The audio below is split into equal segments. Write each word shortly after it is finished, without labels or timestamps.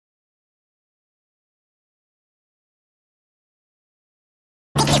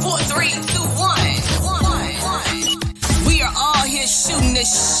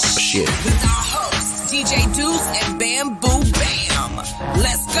bam, boom, bam.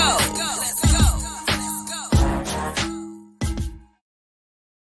 Let's go.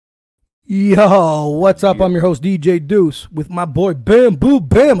 Yo, what's up? I'm your host, DJ Deuce, with my boy Bam Boo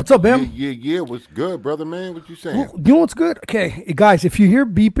Bam. What's up, Bam? Yeah. What's good, brother, man? What you saying? Well, you know what's good? Okay, guys, if you hear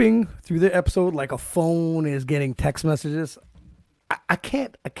beeping through the episode like a phone is getting text messages, I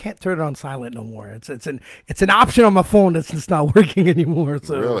can't turn it on silent no more. It's an option on my phone that's just not working anymore.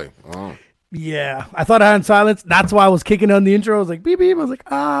 So Really? Oh. yeah, I thought I had it on silence. That's why I was kicking on the intro. I was like beep beep. I was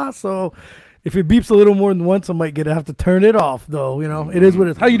like so. If it beeps a little more than once, I might have to turn it off, though. You know, it is what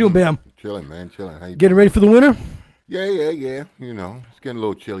it is. How you doing, Bam? Chilling, man. Chilling. How you Getting doing? ready for the winter? Yeah. You know, it's getting a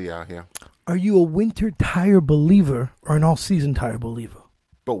little chilly out here. Are you a winter tire believer or an all-season tire believer?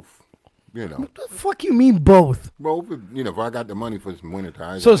 Both. You know. What the fuck you mean both? Well, you know, if I got the money for some winter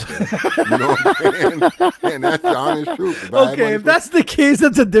tires, So, you know what I'm saying? And that's the honest truth. if that's the case,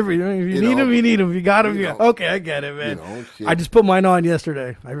 that's a different. If you need them, you need them. You got them. you know, Okay, I get it, man. you know, shit. I just put mine on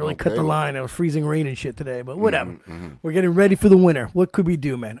yesterday. I really cut the Okay. line. It was freezing rain and shit today, but whatever. We're getting ready for the winter. What could we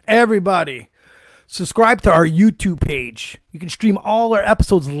do, man? Everybody, subscribe to our YouTube page. You can stream all our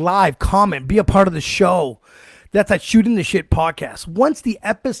episodes live, comment, be a part of the show. That's at Shooting the Shit podcast. Once the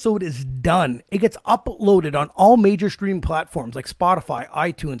episode is done, it gets uploaded on all major streaming platforms like Spotify,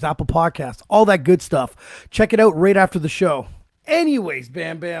 iTunes, Apple Podcasts, all that good stuff. Check it out right after the show. Anyways,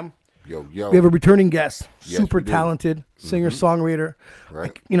 Bam Bam, Yo. we have a returning guest, Yes, super we do. talented singer-songwriter.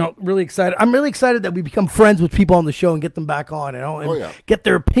 Right. Really excited. I'm really excited that we become friends with people on the show and get them back on, and get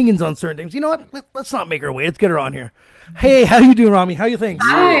their opinions on certain things. You know what? Let's not make her wait. Let's get her on here. Hey, how you doing, Rami? How you think?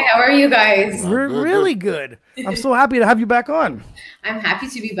 Hi, how are you guys? We're really good. I'm so happy to have you back on. I'm happy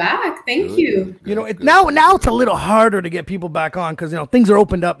to be back. Thank you. You know, now it's a little harder to get people back on because things are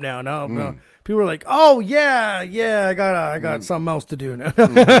opened up now. Now people are like, oh yeah, I got something else to do now. Yeah,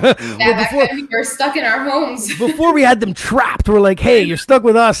 back then we were stuck in our homes. Before we had them trapped, we're like, hey, you're stuck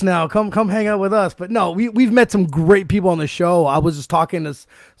with us now. Come hang out with us. But no, we've met some great people on the show. I was just talking to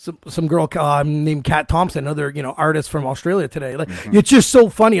some girl named Kat Thompson, another artist from Australia today. Like it's just so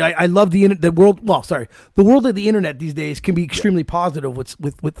funny. I love the world. Well, sorry, the world of the internet these days can be extremely positive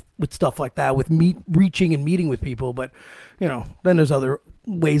with stuff like that, with reaching and meeting with people. But then there's other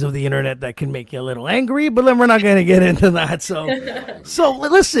ways of the internet that can make you a little angry, but then we're not going to get into that. So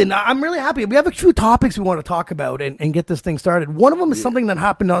listen, I'm really happy. We have a few topics we want to talk about and get this thing started. One of them is something that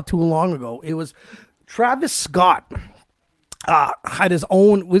happened not too long ago. It was Travis Scott had his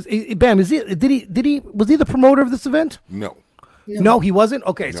own. Was he the promoter of this event? No, he wasn't.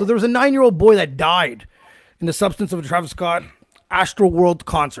 Okay, so there was a 9-year-old boy that died in the substance of a Travis Scott Astroworld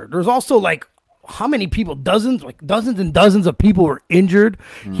concert. There's also like how many people? Dozens and dozens of people were injured.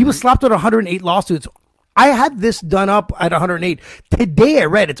 He was slapped with 108 lawsuits. I had this done up at 108. Today I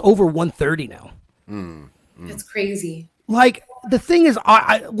read it's over 130 now. That's crazy. Like the thing is,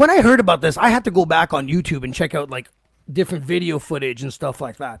 when I heard about this, I had to go back on YouTube and check out like different video footage and stuff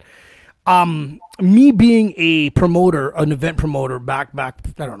like that. Me being a promoter, an event promoter back, I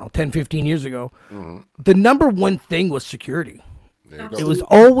don't know, 10, 15 years ago, the number one thing was security. It was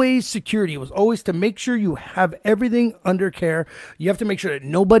always security. It was always to make sure you have everything under care. You have to make sure that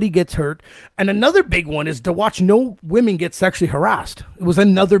nobody gets hurt. And another big one is to watch no women get sexually harassed. It was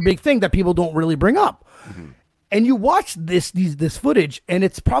another big thing that people don't really bring up. And you watch this footage, and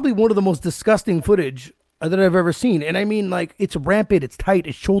it's probably one of the most disgusting footage that I've ever seen. And I mean, like, it's rampant, it's tight,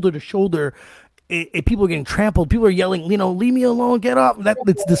 it's shoulder to shoulder. People are getting trampled. People are yelling, leave me alone, get up.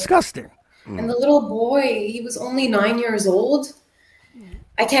 It's disgusting. And the little boy, he was only 9 years old.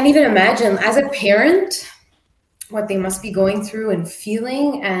 I can't even imagine, as a parent, what they must be going through and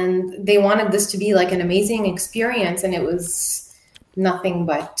feeling. And they wanted this to be like an amazing experience, and it was nothing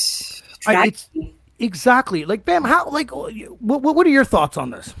but tragedy. Exactly. Like, Bam, what are your thoughts on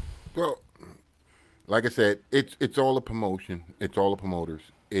this? Well, like I said, it's all a promotion. It's all the promoters.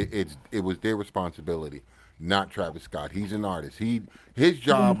 It was their responsibility, not Travis Scott. He's an artist. His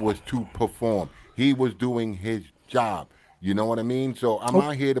job was to perform. He was doing his job. You know what I mean? So I'm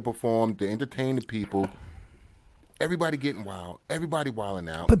out here to perform, to entertain the people. Everybody getting wild. Everybody wilding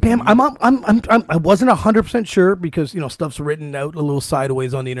out. But Bam, I wasn't 100% sure because stuff's written out a little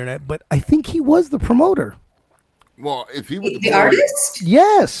sideways on the internet. But I think he was the promoter. Well, if he was the artist,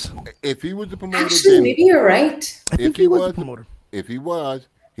 yes. If he was the promoter, actually, then maybe you're right. I think he was the promoter. If he was,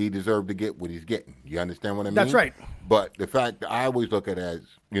 he deserved to get what he's getting. You understand what I mean? That's right. But the fact that I always look at it as,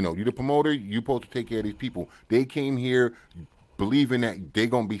 you're the promoter, you're supposed to take care of these people. They came here believing that they're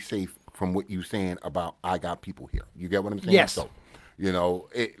going to be safe from what you're saying about I got people here. You get what I'm saying? Yes. So,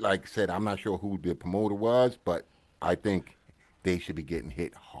 like I said, I'm not sure who the promoter was, but I think they should be getting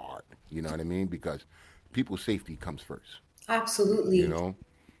hit hard. You know what I mean? Because people's safety comes first. Absolutely. You know,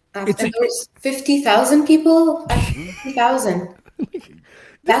 And there's 50,000 people. 50,000.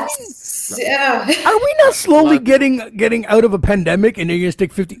 That's yeah. Are we not slowly getting out of a pandemic, and you're gonna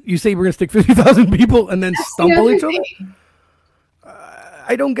stick 50? You say we're gonna stick 50,000 people and then stumble each other?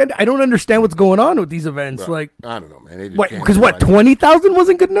 I don't understand what's going on with these events. But, like, I don't know, man. Because 20,000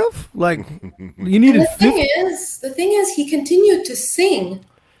 wasn't good enough. Like, you needed. The thing is, he continued to sing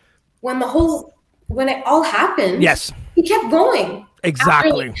when it all happened. Yes, he kept going.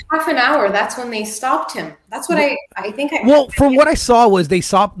 Exactly. After half an hour, that's when they stopped him. That's what I think. Well, from what I saw was they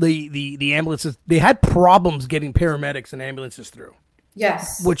stopped the ambulances. They had problems getting paramedics and ambulances through.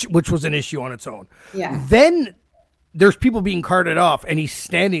 Yes. Which was an issue on its own. Yeah. Then there's people being carted off, and he's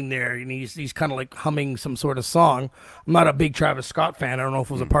standing there, and he's kind of like humming some sort of song. I'm not a big Travis Scott fan. I don't know if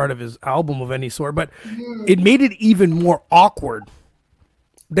it was a part of his album of any sort, but it made it even more awkward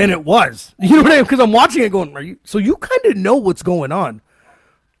than it was. You know what I mean? Because I'm watching it going, so you kind of know what's going on,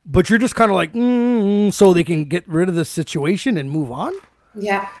 but you're just kind of like, so they can get rid of the situation and move on?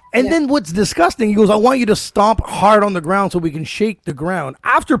 Yeah. And then what's disgusting, he goes, I want you to stomp hard on the ground so we can shake the ground.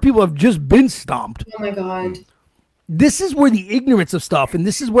 After people have just been stomped. Oh, my God. This is where the ignorance of stuff, and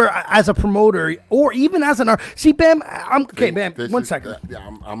this is where, as a promoter, or even as an artist, see, Bam, Bam, one second.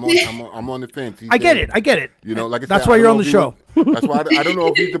 I'm on the fence. I get it. You know, like I said, that's why you're on the show. That's why I don't know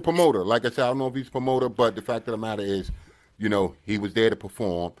if he's the promoter. Like I said, I don't know if he's a promoter, but the fact of the matter is, you know, he was there to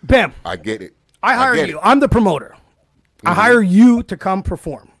perform. Bam. I get it. I hire you. I'm the promoter. I hire you to come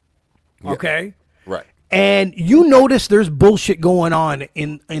perform. Yeah. Okay? Right. And you notice there's bullshit going on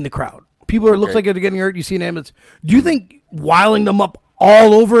in the crowd. People look like they're getting hurt. You see an ambulance. Do you think wiling them up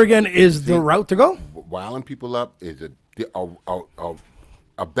all over again is the route to go? Wiling people up is a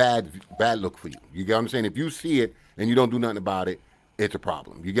bad look for you. You get what I'm saying? If you see it and you don't do nothing about it, it's a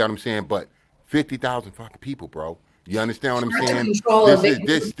problem. You get what I'm saying? But 50,000 fucking people, bro. You understand what I'm saying?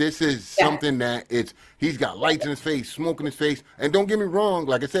 This is something that he's got lights in his face, smoke in his face, and don't get me wrong,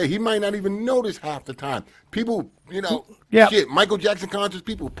 like I said, he might not even notice half the time. People, you know, shit, Michael Jackson concerts,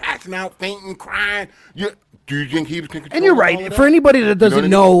 people passing out, fainting, crying. Do you think he was controlling? And you're right. For anybody that doesn't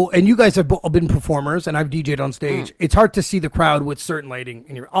know, and you guys have been performers, and I've DJ'd on stage, it's hard to see the crowd with certain lighting.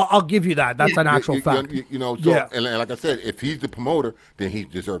 And I'll give you that. That's an actual fact. You know, so, and like I said, if he's the promoter, then he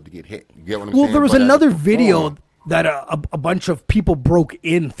deserved to get hit. You get what I'm saying? Well, there was another video that a bunch of people broke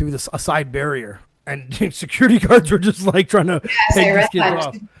in through a side barrier, and security guards were just like trying to take these kids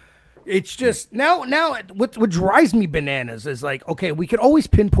off. It's just now what drives me bananas is like, okay, we could always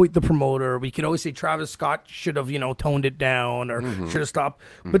pinpoint the promoter. We could always say Travis Scott should have, toned it down or should have stopped.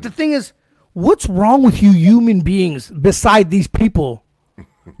 But the thing is, what's wrong with you human beings beside these people?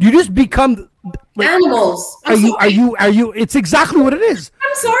 You just become like, animals. Are you? It's exactly what it is.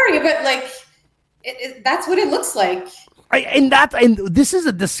 I'm sorry, but like, that's what it looks like. And this is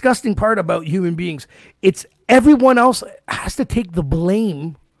a disgusting part about human beings. It's everyone else has to take the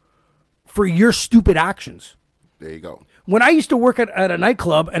blame for your stupid actions. There you go. When I used to work at a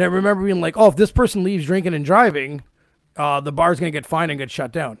nightclub, and I remember being like, oh, if this person leaves drinking and driving, the bar's going to get fined and get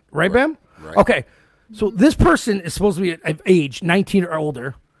shut down. Right, Bam? Right. Okay. So this person is supposed to be of age, 19 or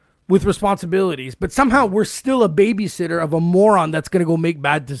older, with responsibilities, but somehow we're still a babysitter of a moron that's going to go make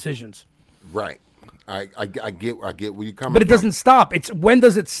bad decisions. Right. I get where you come from. But it doesn't stop. It's when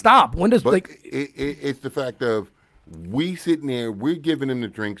does it stop? When does it's the fact of we sitting there, we're giving them the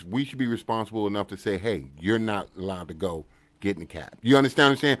drinks. We should be responsible enough to say, hey, you're not allowed to go get in the cab. You understand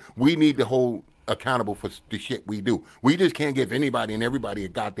what I'm saying? We need to hold accountable for the shit we do. We just can't give anybody and everybody a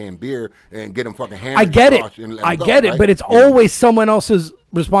goddamn beer and get them fucking hands. I get it, but it's always someone else's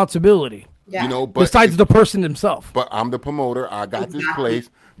responsibility. Yeah. But besides the person himself. But I'm the promoter. I got this place.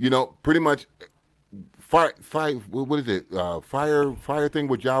 Pretty much. Fire, what is it? Fire thing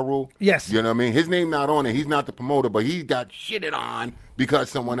with Ja Rule? Yes. You know what I mean? His name not on it. He's not the promoter, but he got shitted on because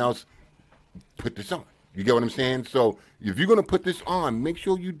someone else put this on. You get what I'm saying? So if you're going to put this on, make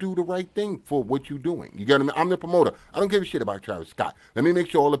sure you do the right thing for what you're doing. You get what I mean? I'm the promoter. I don't give a shit about Travis Scott. Let me make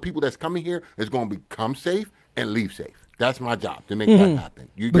sure all the people that's coming here is going to become safe and leave safe. That's my job, to make that happen.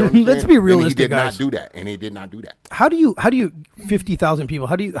 You get what I'm saying? Let's be realistic, guys. He did not do that. How do you 50,000 people,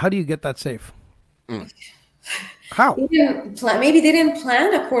 how do you get that safe? How? Maybe they didn't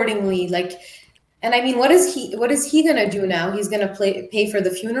plan accordingly. And I mean, what is he gonna do now? He's gonna pay for the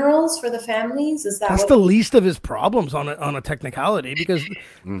funerals for the families? That's the least of his problems on a technicality, because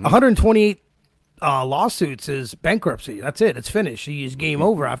 128 lawsuits is bankruptcy. That's it. It's finished. He's game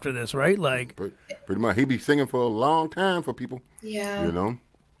over after this, right? Like pretty much. He'd be singing for a long time for people. Yeah.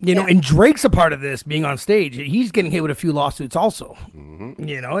 You know, and Drake's a part of this being on stage. He's getting hit with a few lawsuits also.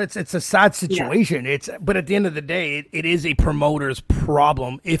 You know, it's a sad situation. But at the end of the day, it is a promoter's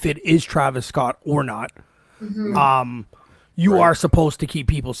problem if it is Travis Scott or not. You are supposed to keep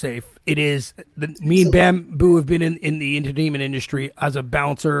people safe. It is me and Bamboo have been in the entertainment industry as a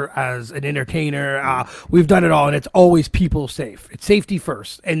bouncer, as an entertainer. We've done it all, and it's always people safe. It's safety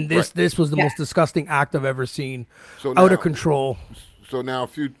first. And this was the most disgusting act I've ever seen. So out now, of control. So now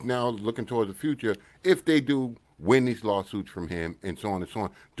looking towards the future, if they do win these lawsuits from him and so on and so on,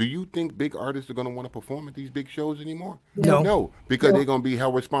 do you think big artists are going to want to perform at these big shows anymore? No, because they're going to be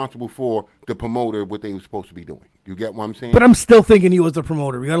held responsible for the promoter, what they were supposed to be doing. You get what I'm saying? But I'm still thinking he was the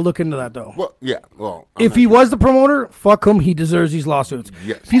promoter. We got to look into that, though. Well, yeah. Well, if he was the promoter, fuck him. He deserves these lawsuits.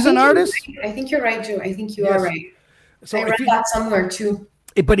 Yes. If he's an artist. I think you're right, Joe. I think you are right. So I read that somewhere too.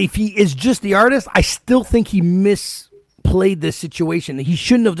 But if he is just the artist, I still think he misplayed this situation. He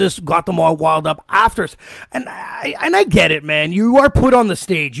shouldn't have just got them all wild up after. And I get it, man. You are put on the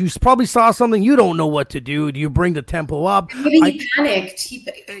stage. You probably saw something. You don't know what to do. Do you bring the tempo up? Maybe he panicked.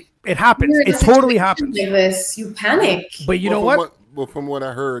 It happens. It totally happens. Like this, you panic. But you know what? Well, from what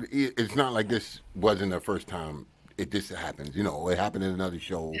I heard, it's not like this wasn't the first time this happens. You know, it happened in another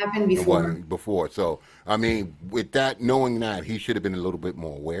show. It happened before. So, I mean, with that, knowing that, he should have been a little bit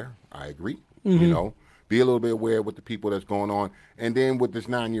more aware. I agree. You know, be a little bit aware with the people that's going on. And then with this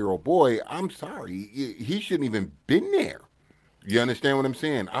 9-year-old boy, I'm sorry, he shouldn't even been there. You understand what I'm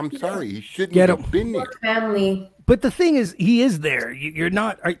saying? I'm sorry, he shouldn't have been there. Family. But the thing is, he is there. You're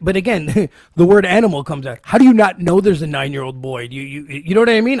not. But again, the word animal comes out. How do you not know there's a 9-year-old boy? You know what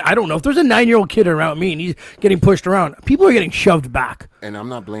I mean? I don't know. If there's a 9-year-old kid around me and he's getting pushed around, people are getting shoved back. And I'm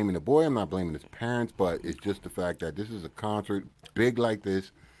not blaming the boy. I'm not blaming his parents. But it's just the fact that this is a concert big like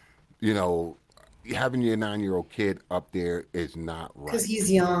this. You know, having your 9-year-old kid up there is not right. Because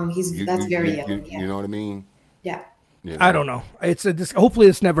he's young. That's very young. You know what I mean? Yeah. You know? I don't know. Hopefully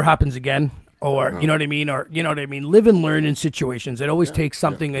this never happens again. Or, you know what I mean? Or, you know what I mean? Live and learn in situations. It always takes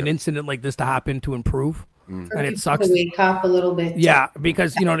something, an incident like this to happen to improve. And it sucks. To wake up a little bit. Yeah,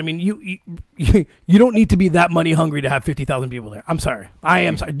 because, you know what I mean? You don't need to be that money hungry to have 50,000 people there. I'm sorry. I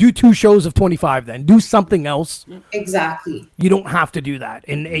am sorry. Do 2 shows of 25 then. Do something else. Exactly. You don't have to do that.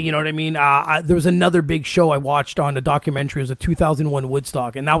 And you know what I mean? There was another big show I watched on a documentary. It was a 2001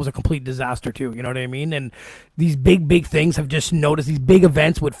 Woodstock, and that was a complete disaster too. You know what I mean? And these big things have just noticed, these big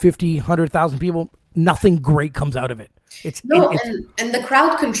events with 50, 100,000 people, nothing great comes out of it. And the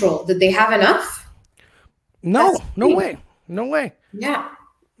crowd control, did they have enough? No way. Yeah.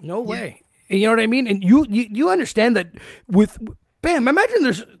 No way. You know what I mean? And you understand that with bam, imagine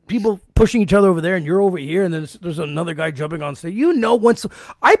there's people pushing each other over there and you're over here and then there's another guy jumping on stage. You know, once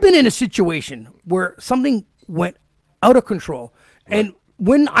I've been in a situation where something went out of control and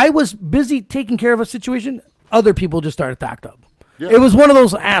when I was busy taking care of a situation, other people just started to act up. Yeah. It was one of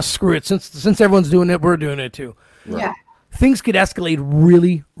those screw it. Since everyone's doing it, we're doing it too. Right. Yeah. Things could escalate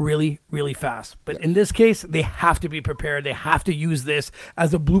really, really, really fast. But in this case, they have to be prepared. They have to use this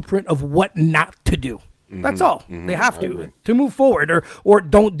as a blueprint of what not to do. That's all. They have to move forward or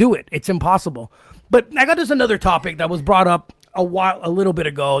don't do it. It's impossible. But I got just another topic that was brought up a little bit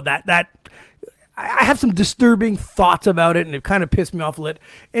ago that I have some disturbing thoughts about it, and it kind of pissed me off a little.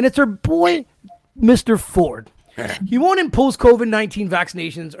 And it's our boy, Mr. Ford. He won't impose COVID-19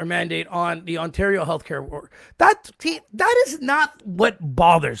 vaccinations or mandate on the Ontario healthcare worker. That is not what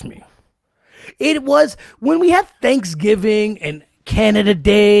bothers me. It was when we had Thanksgiving and Canada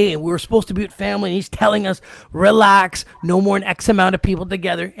Day and we were supposed to be with family and he's telling us, relax, no more than X amount of people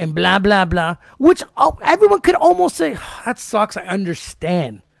together and blah, blah, blah, which everyone could almost say, that sucks, I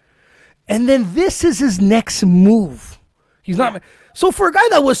understand. And then this is his next move. He's not. So for a guy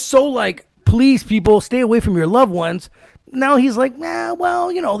that was so like, please, people, stay away from your loved ones. Now he's like,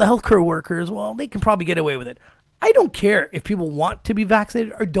 well, you know, the healthcare workers, well, they can probably get away with it. I don't care if people want to be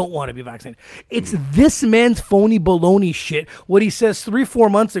vaccinated or don't want to be vaccinated. It's this man's phony baloney shit, what he says 3-4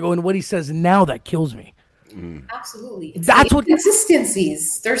 months ago and what he says now that kills me. Absolutely. It's That's what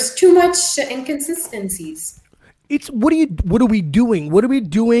inconsistencies. There's too much inconsistencies. It's what are we doing? What are we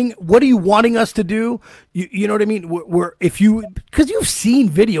doing? What are you wanting us to do? You know what I mean? Because you've seen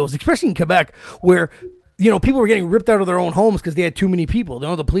videos, especially in Quebec, where you know people were getting ripped out of their own homes because they had too many people. You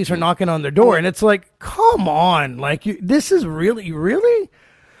know, the police are knocking on their door, and it's like, come on, like this is really.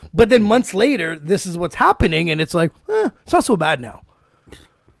 But then months later, this is what's happening, and it's like, it's not so bad now.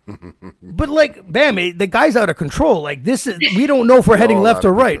 But like, bam, the guy's out of control. Like this is, we don't know if we're heading all left out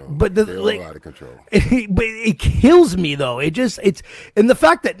or of right. control. But They're all like, out of control. but it kills me though. It's and the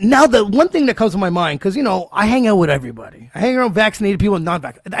fact that now the one thing that comes to my mind, because I hang out with everybody. I hang around vaccinated people and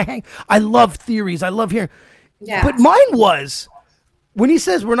non-vaccinated. I love theories. I love hearing. Yeah. But mine was when he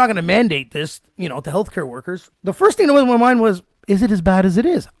says we're not going to mandate this, to healthcare workers. The first thing that went in my mind was, is it as bad as it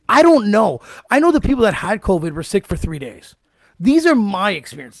is? I don't know. I know the people that had COVID were sick for 3 days. These are my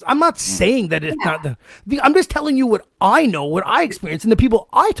experiences. I'm not saying that it's not I'm just telling you what I know, what I experienced, and the people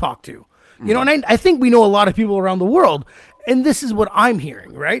I talk to. And I think we know a lot of people around the world, and this is what I'm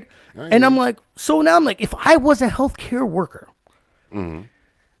hearing, right? And I'm like, so now I'm like, if I was a healthcare worker, and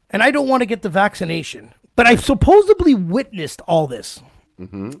I don't want to get the vaccination, but I've supposedly witnessed all this.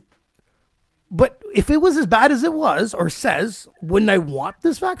 But if it was as bad as it was, or says, wouldn't I want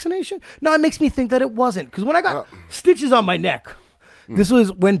this vaccination? No, it makes me think that it wasn't. Because when I got stitches on my neck, this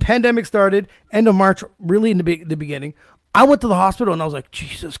was when pandemic started, end of March, really in the beginning. I went to the hospital and I was like,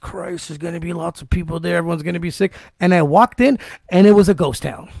 Jesus Christ, there's going to be lots of people there. Everyone's going to be sick. And I walked in and it was a ghost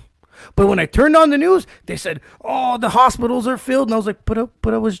town. But when I turned on the news, they said, oh, the hospitals are filled. And I was like, but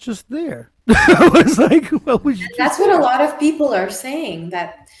I was just there. I was like, that's what a lot of people are saying.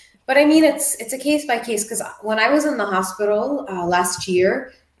 But I mean, it's a case by case, because when I was in the hospital last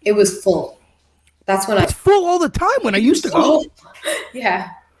year, it was full. That's when it's full all the time when I used to go. Yeah.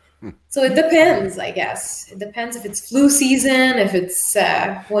 So it depends, I guess. It depends if it's flu season, if it's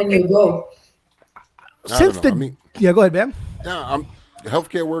when you go. Yeah, go ahead, man. Yeah,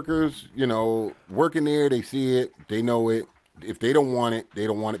 healthcare workers, working there, they see it, they know it. If they don't want it, they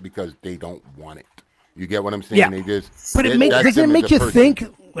don't want it because they don't want it. You get what I'm saying? Yeah. They just. But doesn't it make you think?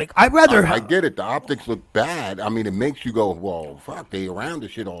 Like, I'd rather. I get it. The optics look bad. I mean, it makes you go, well, fuck, they around the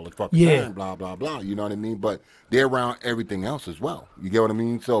shit all the fucking time, blah, blah, blah. You know what I mean? But they're around everything else as well. You get what I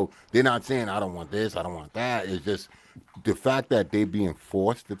mean? So they're not saying, I don't want this, I don't want that. It's just the fact that they're being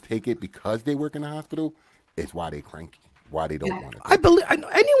forced to take it because they work in the hospital is why they cranky. Why they don't want it. I believe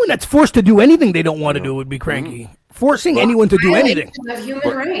anyone that's forced to do anything they don't want to do would be cranky. Forcing anyone to do anything. Of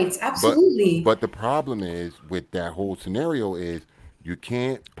human rights, absolutely. But the problem is with that whole scenario is you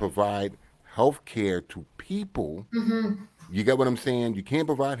can't provide health care to people. You get what I'm saying? You can't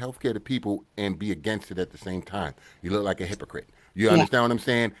provide health care to people and be against it at the same time. You look like a hypocrite. You understand what I'm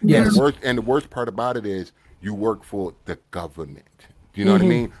saying? Yes. And the worst part about it is you work for the government. Do you know what I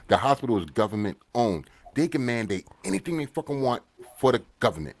mean? The hospital is government owned. They can mandate anything they fucking want for the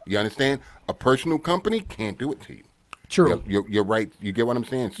government. You understand? A personal company can't do it to you. True. You're right. You get what I'm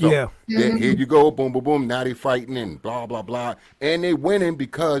saying? So Yeah. here you go. Boom, boom, boom. Now they fighting and blah, blah, blah. And they winning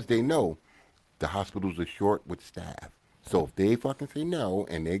because they know the hospitals are short with staff. So if they fucking say no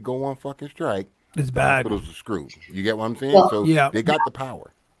and they go on fucking strike, it's bad. Hospitals are screwed. You get what I'm saying? Well, so they got the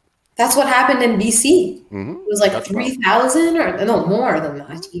power. That's what happened in BC. It was like 3,000 or no more than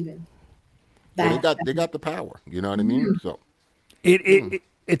that even. So they got the power. You know what I mean? So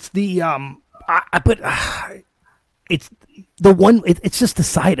it's the it's the one. It's just the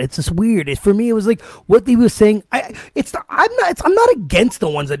side. It's just weird. For me, it was like what he was saying. I'm not against the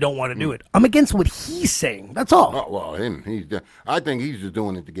ones that don't want to do it. I'm against what he's saying. That's all. Oh, well, I think he's just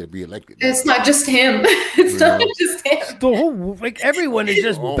doing it to get reelected. It's not just him. It's not just him. The whole everyone is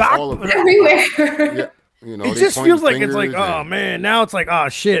just back everywhere. Yeah. You know, it just feels like it's like, oh man, now it's like, oh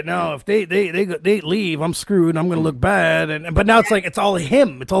shit, now if they leave, I'm screwed. I'm gonna look bad, but now it's like it's all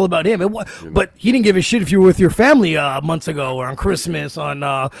him. It's all about him. But he didn't give a shit if you were with your family months ago or on Christmas, on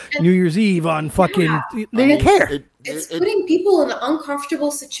New Year's Eve, on fucking. They didn't care. It's putting people in uncomfortable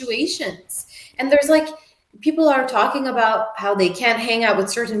situations, and there's like people are talking about how they can't hang out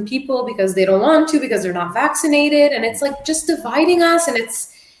with certain people because they don't want to because they're not vaccinated, and it's like just dividing us, and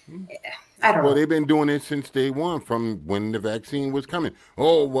it's. I don't know. Well, they've been doing it since day one, from when the vaccine was coming.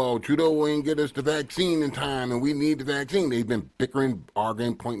 Oh, well, Trudeau ain't get us the vaccine in time, and we need the vaccine. They've been bickering,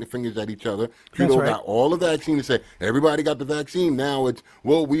 arguing, pointing the fingers at each other. Trudeau got all the vaccine to say, everybody got the vaccine. Now it's,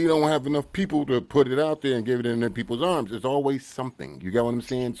 well, we don't have enough people to put it out there and give it in people's arms. It's always something. You get what I'm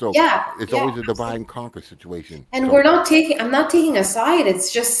saying? So it's always a divide and conquer situation. And I'm not taking a side.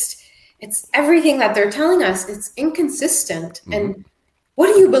 It's just, it's everything that they're telling us. It's inconsistent. And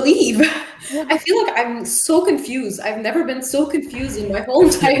what do you believe? I feel like I'm so confused. I've never been so confused in my whole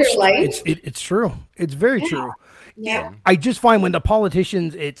entire life. It's true. It's very true. Yeah. I just find when the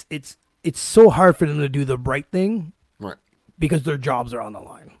politicians, it's so hard for them to do the right thing, right? Because their jobs are on the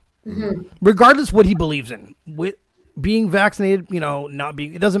line, regardless what he believes in. With being vaccinated, not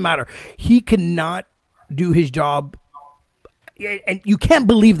being, it doesn't matter. He cannot do his job. and you can't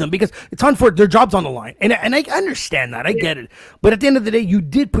believe them because it's unfortunate. Their job's on the line, and I understand that. I get it. But at the end of the day, you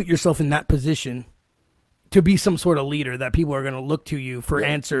did put yourself in that position to be some sort of leader that people are going to look to you for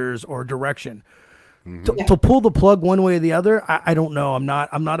answers or direction. To pull the plug one way or the other, I don't know. I'm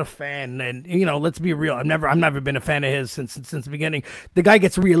not a fan, and let's be real. I've never been a fan of his since the beginning. The guy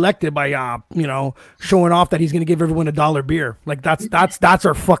gets reelected by showing off that he's going to give everyone $1 beer. Like that's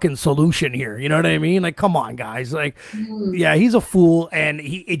our fucking solution here. You know what I mean? Like, come on, guys. Like, yeah, he's a fool, and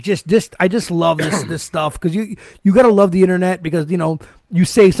I just love this stuff because you got to love the internet because you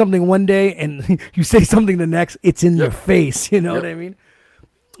say something one day and you say something the next, it's in your face. You know what I mean?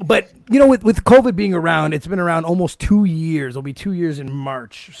 But with COVID being around, it's been around almost 2 years. It'll be 2 years in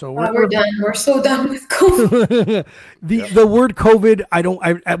March. So we're done. We're so done with COVID. The word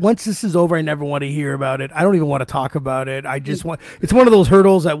COVID, once this is over, I never want to hear about it. I don't even want to talk about it. I just want. It's one of those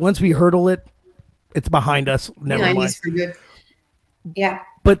hurdles that once we hurdle it, it's behind us. Never mind. For good. Yeah.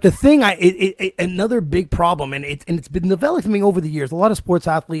 But the thing, another big problem, and it's been developing over the years. A lot of sports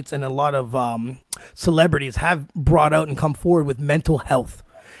athletes and a lot of celebrities have brought out and come forward with mental health.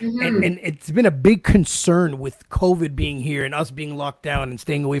 And it's been a big concern with COVID being here and us being locked down and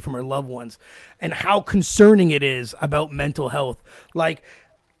staying away from our loved ones and how concerning it is about mental health. Like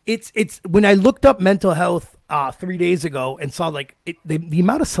it's when I looked up mental health 3 days ago and saw the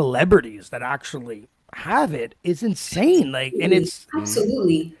amount of celebrities that actually have it is insane. Like, and it's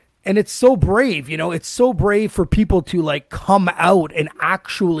absolutely. And it's so brave, it's so brave for people to come out and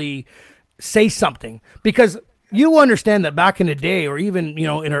actually say something because you understand that back in the day, or even, in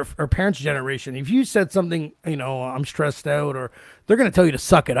our parents' generation, if you said something, I'm stressed out, or they're going to tell you to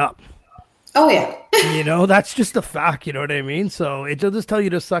suck it up. Oh, yeah. That's just a fact. You know what I mean? So they'll just tell you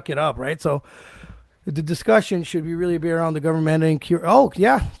to suck it up, right? So the discussion should be around the government and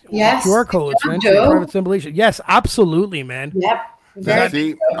yes. QR codes, man, private simulation. Yes, absolutely, man. Yep.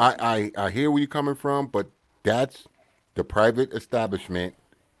 See, I hear where you're coming from, but that's the private establishment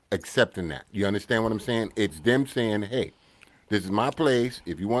accepting that. You understand what I'm saying? It's them saying, hey, this is my place.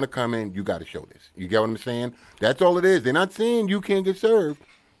 If you want to come in, you got to show this. You get what I'm saying? That's all it is. They're not saying you can't get served,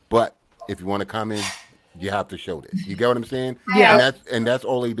 but if you want to come in, you have to show this. You get what I'm saying? Yeah. And that's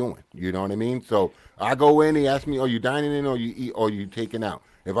all they doing. You know what I mean? So I go in, they ask me, are you dining in or you eat or you taking out?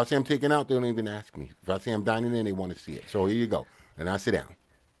 If I say I'm taking out, they don't even ask me. If I say I'm dining in, they want to see it. So here you go. And I sit down.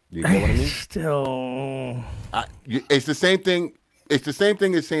 You get what I mean? Still. It's the same thing. It's the same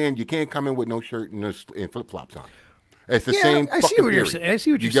thing as saying you can't come in with no shirt and flip-flops on. It's the same. I see what you're saying. I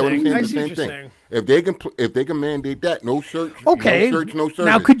see what you're saying. I see what you're saying. If they can mandate that, no shirts, okay, no shirts, no service.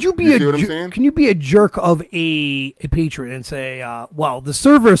 Now, could you be can you be a jerk of a patron and say, well, the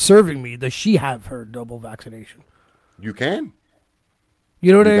server is serving me. Does she have her double vaccination? You can.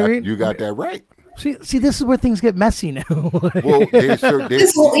 You know what I mean? You got that right. See, this is where things get messy now. Well, the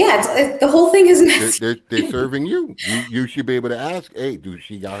whole thing is messy. They're serving you. You should be able to ask, hey, do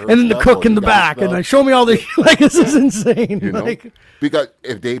she got her? And then the cook in the back, and show me all the this is insane. Because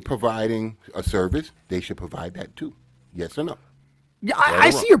if they providing a service, they should provide that too. Yes or no? Yeah, I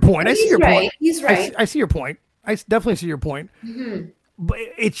see your point. I see your point. He's right. I see your point. I definitely see your point. Mm-hmm. But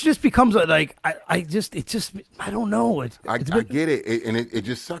it just becomes I don't know. I get it, and it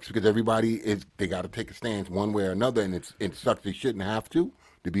just sucks because they got to take a stance one way or another, and it sucks. They shouldn't have to.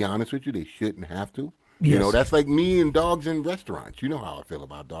 To be honest with you, they shouldn't have to. Yes. That's like me and dogs in restaurants. You know how I feel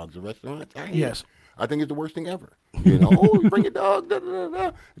about dogs in restaurants. I think it's the worst thing ever. Oh, you bring your dog. Da, da, da,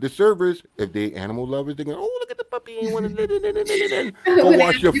 da. The servers, if they animal lovers, they go, oh, look at the puppy. Go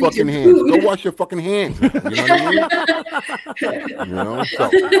wash your fucking hands. Go wash your fucking hands. You know what I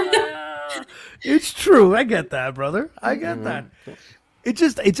mean? So. It's true. I get that, brother. I get that. It's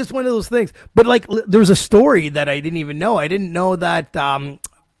just one of those things. But there was a story that I didn't even know. I didn't know that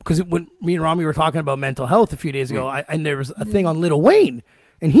because when me and Rami were talking about mental health a few days ago, and there was a thing on Lil Wayne.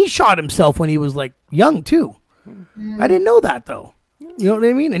 And he shot himself when he was young too. I didn't know that though. You know what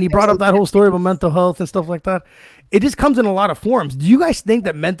I mean? And he brought up that whole story about mental health and stuff like that. It just comes in a lot of forms. Do you guys think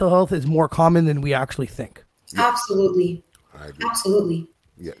that mental health is more common than we actually think? Absolutely. Absolutely.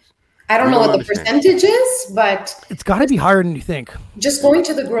 Yes. I don't know what the percentage is, but it's got to be higher than you think. Just going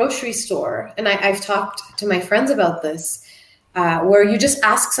to the grocery store, and I've talked to my friends about this, where you just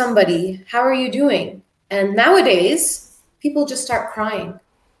ask somebody, how are you doing? And nowadays, people just start crying.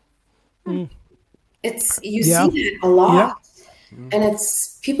 You see that a lot, and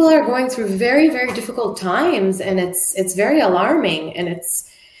people are going through very, very difficult times, and it's very alarming, and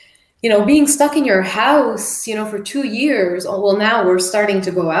it's being stuck in your house for 2 years. Oh, well, now we're starting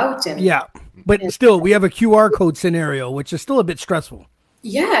to go out but still we have a QR code scenario, which is still a bit stressful.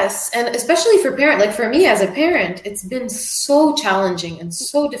 Yes, and especially for parent, like for me as a parent, it's been so challenging and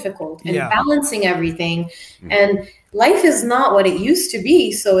so difficult and Yeah. balancing everything. And life is not what it used to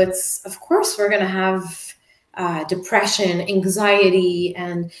be. So it's, of course, we're going to have depression, anxiety,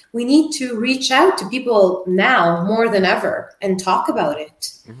 and we need to reach out to people now more than ever and talk about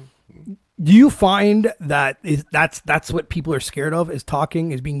it. Do you find that that's what people are scared of, is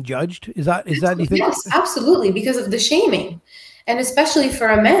talking, is being judged? Is that do you think? Yes, absolutely, because of the shaming. And especially for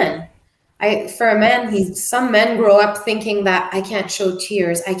a man. Some men grow up thinking that I can't show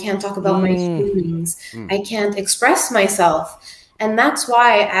tears, I can't talk about my feelings, I can't express myself. And that's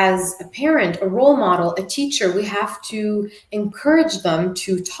why, as a parent, a role model, a teacher, we have to encourage them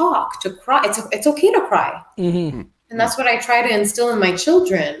to talk, to cry. It's okay to cry. Mm-hmm. And that's what I try to instill in my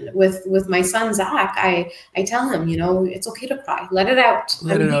children. With my son, Zach, I tell him, it's okay to cry. Let it out.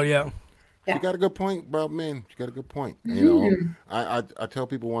 Let it out, yeah. You got a good point about men. You got a good point. I tell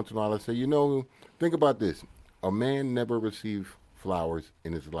people once in a while, I say, think about this. A man never received flowers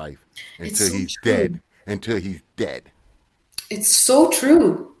in his life until he's dead. Until he's dead. It's so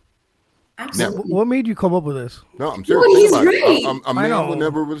true. Absolutely. What made you come up with this? No, I'm serious. No, he's Think about it. right. A man will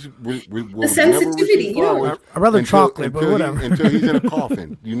never receive The sensitivity, flowers I'd rather chocolate, but whatever. until he's in a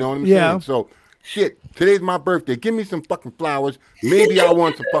coffin. You know what I'm Yeah. saying? So, shit, today's my birthday. Give me some fucking flowers. Maybe I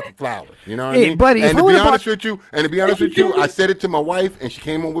want some fucking flowers. You know what I mean? Buddy, and to be honest with you, I said it to my wife, and she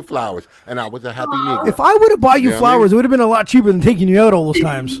came home with flowers, and I was a happy nigga. If I would have bought you Yeah, I flowers, mean- it would have been a lot cheaper than taking you out all those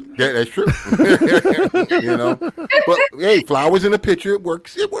times. Yeah, that's true. But hey, flowers in a picture, it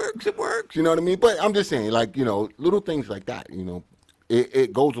works. You know what I mean? But I'm just saying, like, little things like that,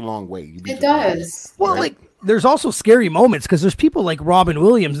 it goes a long way. You'd be It surprised. does. Well, like, there's also scary moments because there's people like Robin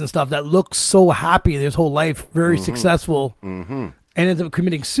Williams and stuff that look so happy his whole life, very successful, and ends up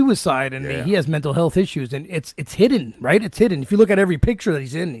committing suicide, and he has mental health issues, and it's hidden, right? It's hidden. If you look at every picture that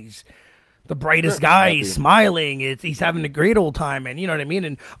he's in, he's the brightest guy. He's smiling. He's having a great old time, and you know what I mean.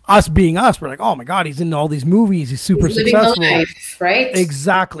 And us being us, we're like, oh my god, he's in all these movies. He's super Living successful, the life, right?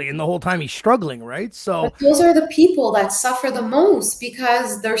 Exactly. And the whole time he's struggling, right? So But those are the people that suffer the most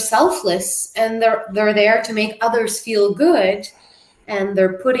because they're selfless and they're there to make others feel good, and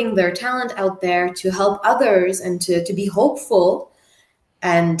they're putting their talent out there to help others and to be hopeful.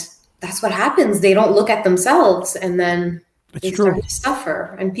 And that's what happens. They don't look at themselves, and then they start to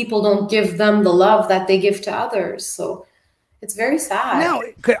suffer, and people don't give them the love that they give to others. So it's very sad. now,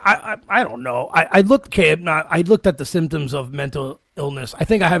 I don't know. I looked at the symptoms of mental illness. I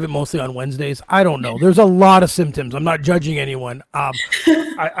think I have it mostly on Wednesdays. I don't know. There's a lot of symptoms. I'm not judging anyone.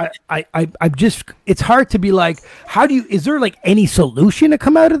 It's hard to be like, is there like any solution to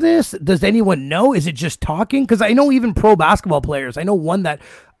come out of this? Does anyone know? Is it just talking? Because I know even pro basketball players. I know one that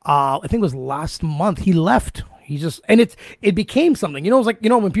I think it was last month. He left. It became something. It's like,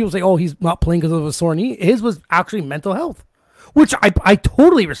 when people say, oh, he's not playing because of a sore knee. His was actually mental health, which I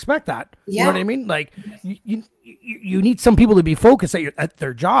totally respect that. Yeah. You know what I mean? Like you need some people to be focused at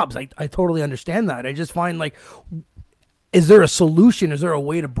their jobs. I totally understand that. I just find, like, is there a solution? Is there a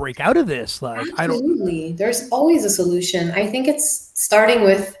way to break out of this? Like, Absolutely. There's always a solution. I think it's starting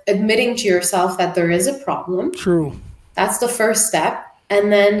with admitting to yourself that there is a problem. True. That's the first step. And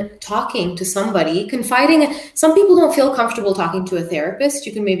then talking to somebody, confiding. Some people don't feel comfortable talking to a therapist.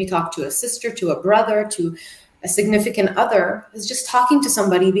 You can maybe talk to a sister, to a brother, to a significant other. It's just talking to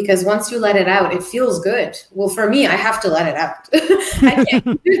somebody, because once you let it out, it feels good. Well, for me, I have to let it out. I can't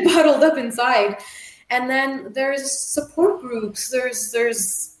keep it bottled up inside. And then there's support groups.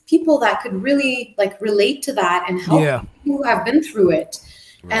 There's people that could really like relate to that and help people who have been through it.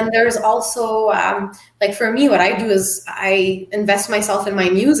 Right. And there's also, like for me, what I do is I invest myself in my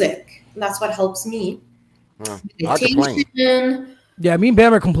music. And that's what helps me. I complain. Yeah, me and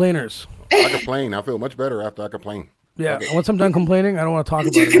Bam are complainers. I complain. I feel much better after I complain. Yeah, once I'm done complaining, I don't want to talk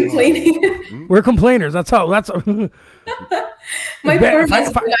about it. You're complaining. We're complainers. That's how. My poor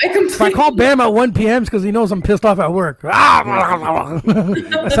husband, I complain. If I call Bam at 1 p.m. it's because he knows I'm pissed off at work. I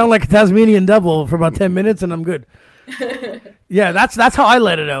sound like a Tasmanian devil for about 10 minutes, and I'm good. Yeah, that's how I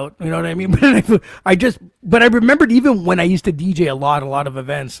let it out. You know what I mean? But I remembered even when I used to DJ a lot of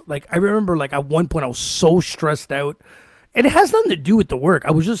events. Like I remember, like at one point I was so stressed out, and it has nothing to do with the work.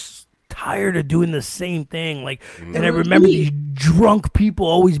 I was just tired of doing the same thing. Like, and I remember these drunk people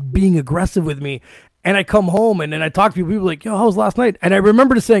always being aggressive with me. And I come home and then I talk to people like, yo, how was last night? And I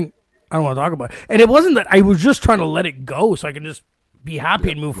remember just saying, I don't want to talk about it. And it wasn't that I was just trying to let it go so I could just be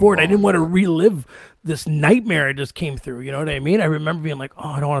happy and move forward. I didn't want to relive this nightmare just came through. You know what I mean? I remember being like, oh,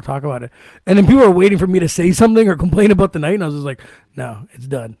 I don't want to talk about it. And then people were waiting for me to say something or complain about the night. And I was just like, no, it's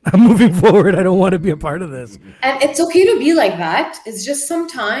done. I'm moving forward. I don't want to be a part of this. And it's okay to be like that. It's just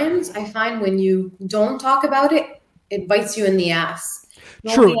sometimes I find when you don't talk about it, it bites you in the ass.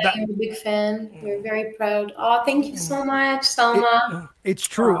 True. I'm a big fan. You're very proud. Oh, thank you so much, Selma. It's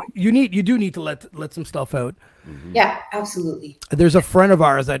true. You do need to let some stuff out. Yeah, absolutely. There's a friend of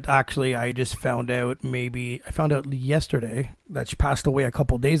ours that actually I just found out yesterday that she passed away a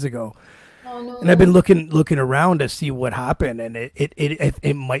couple days ago. Oh, no. And I've been looking around to see what happened, and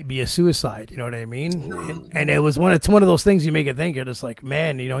it might be a suicide. You know what I mean? And it's one of those things you make it think. You're just like,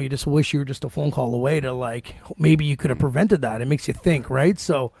 man, you know, you just wish you were just a phone call away to like maybe you could have prevented that. It makes you think, right?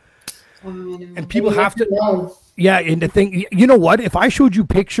 So, and people have to know. Yeah, and the thing, you know what? If I showed you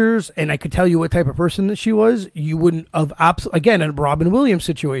pictures and I could tell you what type of person that she was, you wouldn't have again, a Robin Williams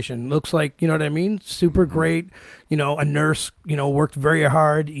situation. Looks like, you know what I mean? Super great. You know, a nurse, you know, worked very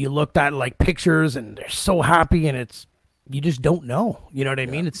hard. You looked at like pictures and they're so happy, and you just don't know. You know what I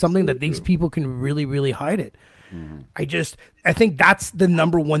mean? It's something that these people can really, really hide it. I think that's the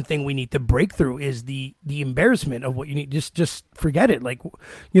number one thing we need to break through is the embarrassment of what you need. Just forget it. Like,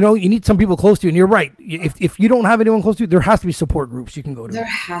 you know, you need some people close to you, and you're right. If you don't have anyone close to you, there has to be support groups you can go to. There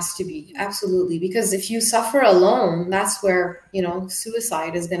has to be, absolutely, because if you suffer alone, that's where, you know,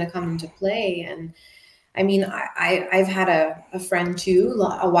 suicide is going to come into play. And I mean, I've had a friend too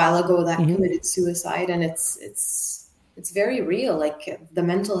a while ago that committed suicide, and it's very real. Like the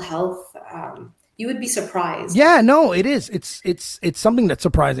mental health. You would be surprised. Yeah, no, it is. It's something that's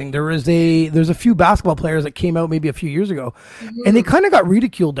surprising. There's a few basketball players that came out maybe a few years ago, and they kind of got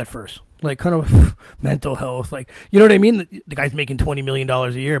ridiculed at first, like kind of mental health, like, you know what I mean? The guy's making $20 million a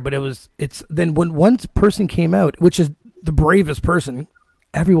year, but it's then when one person came out, which is the bravest person,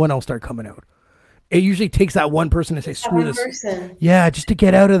 everyone else started coming out. It usually takes that one person to say, screw this. Person. Yeah, just to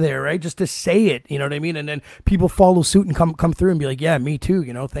get out of there, right? Just to say it, you know what I mean? And then people follow suit and come through and be like, yeah, me too,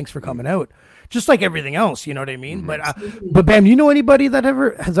 you know, thanks for coming out. Just like everything else, you know what I mean? But Bam, you know anybody that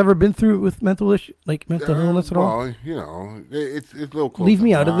has ever been through with mental illness at all? Well, you know, it's a little close. Leave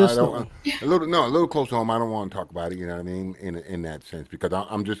me out of this. A little close to home. I don't want to talk about it. You know what I mean? In that sense, because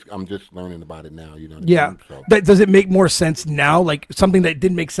I'm just learning about it now. You know what I mean? So. Does it make more sense now? Like something that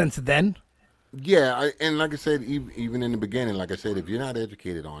didn't make sense then? Yeah, and like I said, even in the beginning, like I said, if you're not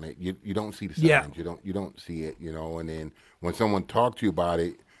educated on it, you don't see the signs. Yeah. You don't see it. You know, and then when someone talks to you about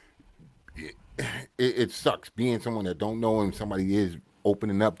it. It sucks being someone that don't know and somebody is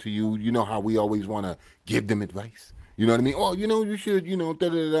opening up to you. You know how we always want to give them advice. You know what I mean? Oh, you know, you should, you know,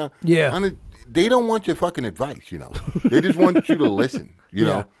 da-da-da. Yeah. They don't want your fucking advice, you know. They just want you to listen, you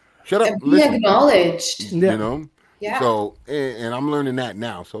know. Shut up, And be listen. acknowledged. You know? Yeah. So, and I'm learning that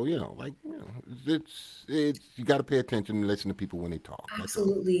now. So, you know, like, you know, it's you got to pay attention and listen to people when they talk.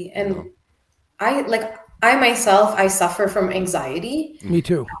 Absolutely. And I myself, I suffer from anxiety. Me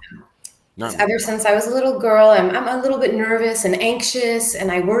too. Ever since I was a little girl, I'm a little bit nervous and anxious,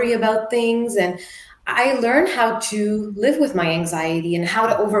 and I worry about things. And I learned how to live with my anxiety and how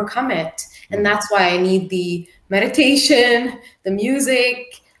to overcome it. And that's why I need the meditation, the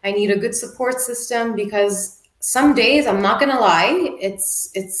music. I need a good support system, because some days, I'm not going to lie,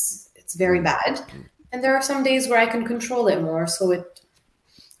 it's very bad. And there are some days where I can control it more. So it,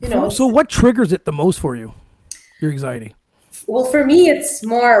 you know. So what triggers it the most for you? Your anxiety? Well, for me, it's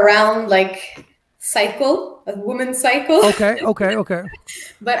more around like a woman's cycle. Okay.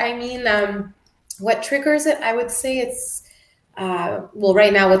 But I mean, what triggers it? I would say it's,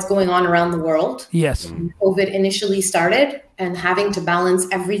 right now what's going on around the world. Yes. COVID initially started, and having to balance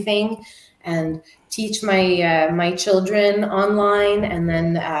everything and teach my children online, and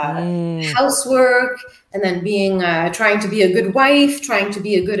then housework, and then trying to be a good wife, trying to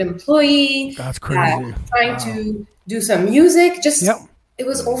be a good employee. That's crazy. Trying to do some music. It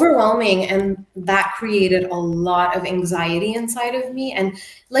was overwhelming, and that created a lot of anxiety inside of me. And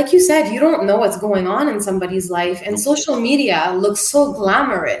like you said, you don't know what's going on in somebody's life, and social media looks so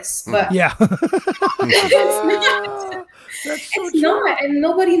glamorous, but yeah. It's not, and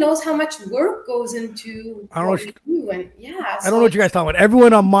nobody knows how much work goes into what you do. And I don't know what you guys talking about.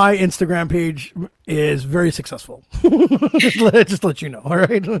 Everyone on my Instagram page is very successful. just let you know. All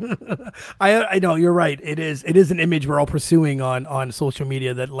right. I know you're right. It is an image we're all pursuing on social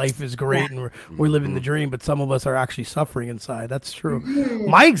media, that life is great and we're living the dream, but some of us are actually suffering inside. That's true.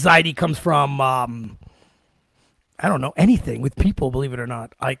 My anxiety comes from I don't know, anything with people, believe it or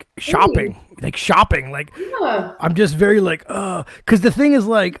not, like shopping, I'm just very because the thing is,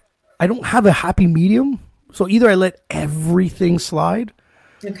 like, I don't have a happy medium. So either I let everything slide,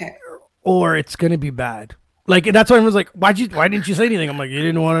 okay, or it's gonna be bad. Like, and that's why I was like, why didn't you say anything? I'm like, you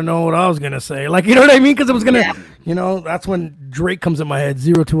didn't want to know what I was gonna say. Like, you know what I mean? Because it was gonna, that's when Drake comes in my head,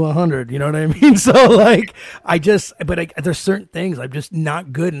 0 to 100. You know what I mean? So like, there's certain things I'm just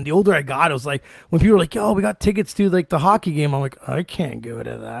not good. And the older I got, it was like when people were like, yo, we got tickets to like the hockey game. I'm like, I can't go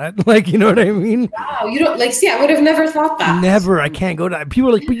to that. Like, you know what I mean? Wow, you don't like. See, I would have never thought that. Never. I can't go to that. People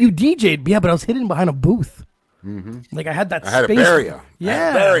are like, but you DJ'd. Yeah, but I was hidden behind a booth. Like I had that space. I had a barrier.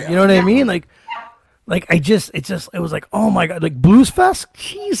 Yeah, you know what I mean? Like it was like, oh my God, like Blues Fest?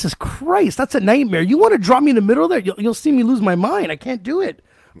 Jesus Christ, that's a nightmare. You want to drop me in the middle there? You'll see me lose my mind. I can't do it.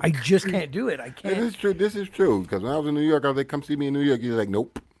 I just can't do it. I can't. This is true. This is true. Because when I was in New York, I was like, come see me in New York. You're like,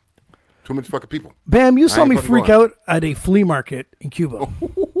 nope. Too much fucking people. Bam, you saw me freak out at a flea market in Cuba.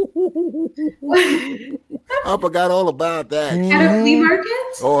 I forgot all about that. At a flea market?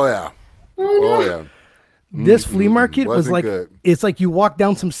 Oh, yeah. Oh, no. Yeah. This flea market was Wasn't like, good. it's like you walk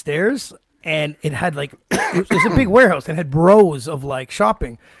down some stairs and it had like, it was a big warehouse and had rows of like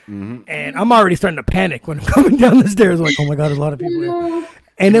shopping. And I'm already starting to panic when I'm coming down the stairs. I'm like, oh my God, there's a lot of people here.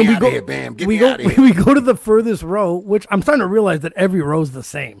 And then we go, we go to the furthest row, which I'm starting to realize that every row is the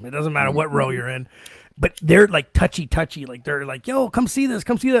same. It doesn't matter what row you're in, but they're like touchy. Like they're like, yo, come see this,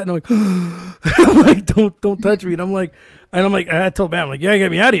 come see that. And I'm like, I'm like, don't touch me. And I'm like, I told Bam, like, yeah, get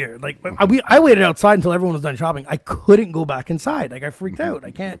me out of here. Like, I waited outside until everyone was done shopping. I couldn't go back inside. Like, I freaked out.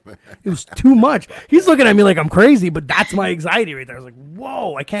 I can't. It was too much. He's looking at me like I'm crazy, but that's my anxiety right there. I was like,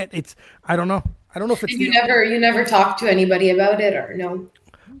 whoa, I can't. I don't know. I don't know if it's. You never talked to anybody about it, or no?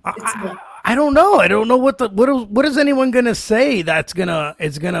 I don't know. I don't know what is anyone gonna say that's gonna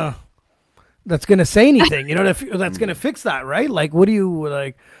say anything. You know, that's gonna fix that, right? Like, what do you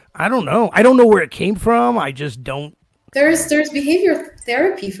like? I don't know. I don't know where it came from. I just don't. There's behavior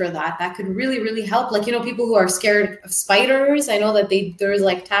therapy for that could really, really help. Like, people who are scared of spiders. I know that there's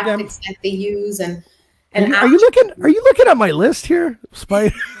like tactics that they use and are you looking at my list here?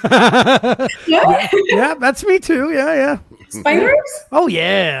 Spider. Yeah, that's me too. Yeah. Spiders? Oh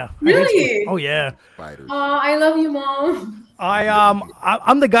yeah. Really? Oh yeah. Spiders. Oh, I love you, Mom.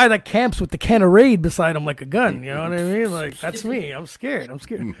 I'm the guy that camps with the can of Raid beside him like a gun. You know what I mean? Like, that's me. I'm scared.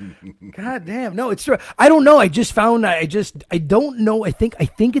 God damn. No, it's true. I don't know. I just found I don't know. I think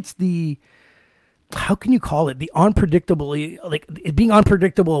it's the, how can you call it? The unpredictably, like it being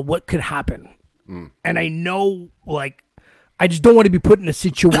unpredictable of what could happen. And I know, like, I just don't want to be put in a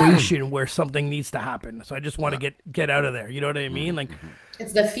situation where something needs to happen. So I just want to get out of there. You know what I mean? Like,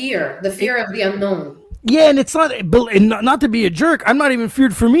 it's the fear of the unknown. Yeah, and it's not to be a jerk. I'm not even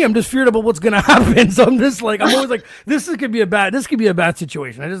feared for me. I'm just feared about what's gonna happen. So I'm just like, I'm always like, this could be a bad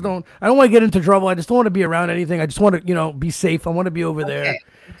situation. I don't want to get into trouble. I just don't want to be around anything. I just want to, be safe. I want to be over there.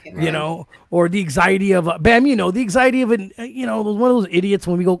 Okay. Or the anxiety of Bam. The anxiety of it. One of those idiots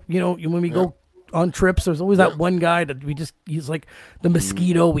when we go. When we go on trips, there's always that one guy that he's like the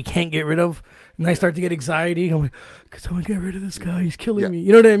mosquito we can't get rid of. And I start to get anxiety. I'm like, because I want to get rid of this guy. He's killing me.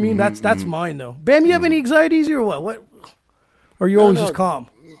 You know what I mean? That's mine, though. Bam, you have any anxieties or what? What? Or you always just calm?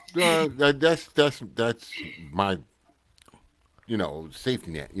 That's my,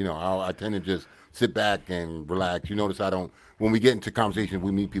 safety net. I tend to just sit back and relax. You notice I don't. When we get into conversations,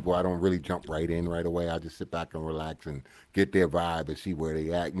 we meet people. I don't really jump right in right away. I just sit back and relax and get their vibe and see where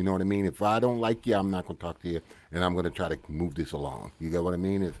they at. You know what I mean? If I don't like you, I'm not going to talk to you, and I'm going to try to move this along. You get what I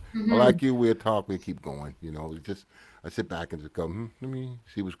mean? If I like you, we'll talk. We'll keep going. I sit back and just go, let me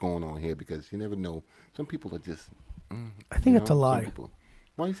see what's going on here, because you never know. Some people are just. I think it's a lie.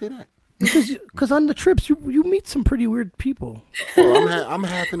 Why you say that? Because on the trips, you meet some pretty weird people. Well, I'm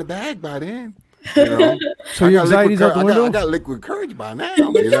half in the bag by then. So your anxiety's out the window? I got liquid courage by now.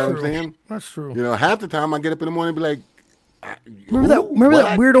 You know what I'm saying? That's true. Half the time I get up in the morning and be like, remember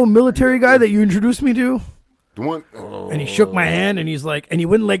that weirdo military guy that you introduced me to? The one, and he shook my hand and he's like, and he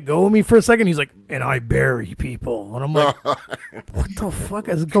wouldn't let go of me for a second. He's like, and I bury people. And I'm like, what the fuck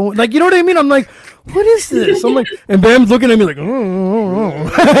is going? Like, you know what I mean? I'm like, what is this? I'm like, and Bam's looking at me like, I don't know.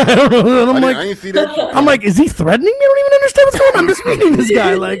 And I'm like, I didn't see that. I'm like, is he threatening me? I don't even understand what's going on. I'm just meeting this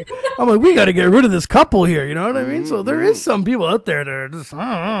guy. Like, I'm like, we got to get rid of this couple here. You know what I mean? So there is some people out there that are just,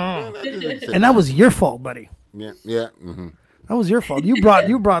 and that was your fault, buddy. Yeah. Mm-hmm. That was your fault. You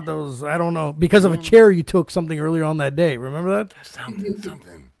brought those, I don't know, because of a chair you took something earlier on that day. Remember that? Something. Do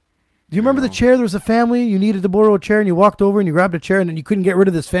you remember the chair? There was a family. You needed to borrow a chair, and you walked over and you grabbed a chair, and then you couldn't get rid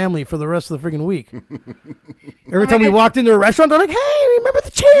of this family for the rest of the freaking week. Every time we walked into a restaurant, they're like, hey, remember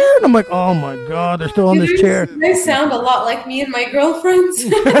the chair? And I'm like, oh, my God, they're still on this chair. They sound a lot like me and my girlfriends.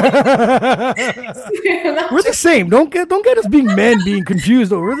 We're the same. Don't get us being men being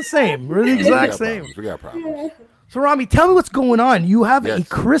confused. We're the same. We're the exact same. We got problems. So Rami, tell me what's going on. You have a Yes.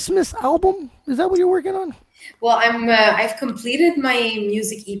 Christmas album? Is that what you're working on? Well, I've completed my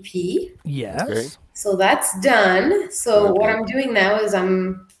music EP, Yes. Okay. so that's done. So what Okay. I'm doing now is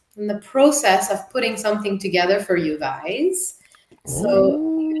I'm in the process of putting something together for you guys. So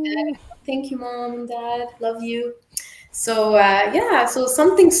Ooh. thank you, Mom and Dad. Love you. So yeah, so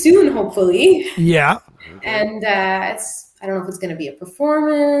something soon, hopefully. Yeah. And I don't know if it's going to be a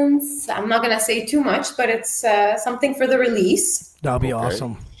performance. I'm not going to say too much, but it's something for the release. That'll be Okay.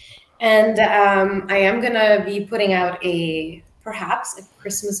 awesome. And I am going to be putting out perhaps a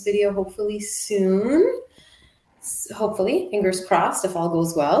Christmas video, hopefully soon. Hopefully, fingers crossed, if all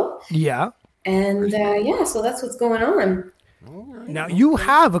goes well. Yeah. And yeah, so that's what's going on. All right. Now you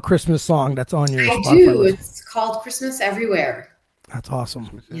have a Christmas song that's on your I Spotify do. list. It's called Christmas Everywhere. That's awesome.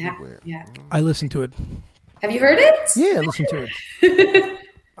 It's Yeah, everywhere. yeah. I listened to it. Have you heard it? Yeah, I listened to it.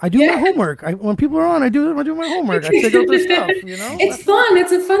 I do my homework. When people are on, I do my homework. I check out their stuff. You know, It's fun.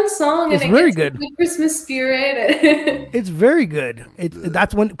 It's a fun song. It's and very it gets good. the Christmas spirit. it's very good.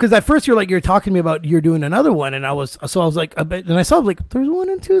 That's when, because at first you're talking to me about you're doing another one, and I was like, and I saw like there's one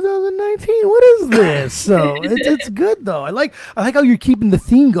in 2019. What is this? So it's good though. I like how you're keeping the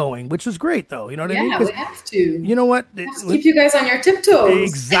theme going, which is great though. You know what I mean? Yeah, 'Cause we have to. you know what? We have to keep you guys on your tiptoes.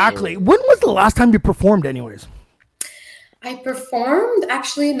 Exactly. When was the last time you performed, anyways? I performed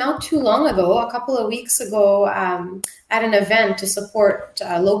actually not too long ago, a couple of weeks ago, at an event to support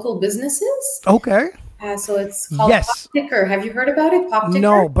local businesses. Okay. So it's called Yes. Pop Ticker. Have you heard about it? Pop Ticker?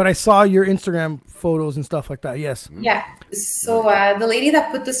 No, but I saw your Instagram photos and stuff like that. Yes. Yeah. So the lady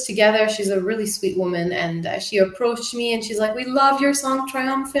that put this together, she's a really sweet woman, and she approached me and she's like, "We love your song,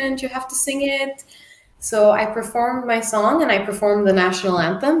 Triumphant. You have to sing it." So I performed my song and I performed the national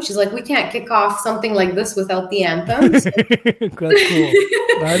anthem. She's like, "We can't kick off something like this without the anthem." So, That's cool.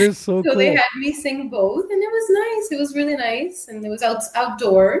 That is so so cool. they had me sing both, and it was nice. It was really nice, and it was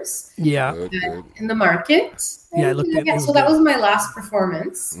outdoors Yeah. Good, good. in the market. Yeah, I And, looked at it. It so was that good. was my last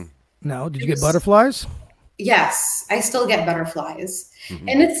performance. Now, did you get butterflies? Yes, I still get butterflies.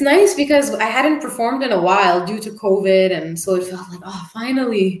 And it's nice because I hadn't performed in a while due to COVID. And so it felt like, oh,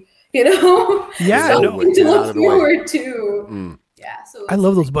 finally, you know, Yeah, something no, to get out look of the way. forward to. Mm. Yeah. So I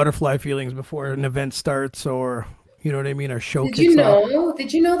love those butterfly feelings before an event starts, or you know what I mean, or show Did kicks you off. know?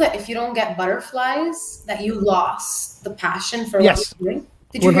 Did you know that if you don't get butterflies, that you lost the passion for Yes. what you're doing?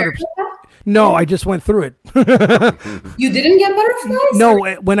 Did you hear 100%. about that? No, I just went through it. You didn't get butterflies? No,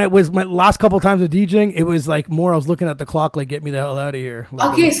 when I was my last couple times of DJing, it was like more. I was looking at the clock, like, get me the hell out of here.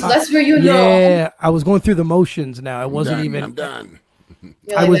 Like, Okay, so that's where you know. yeah, I was going through the motions now. I wasn't Done. even. I'm done.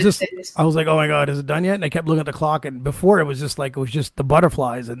 You're I like, was "That's just. it." I was like, oh my god, is it done yet? And I kept looking at the clock, and before it was just like it was just the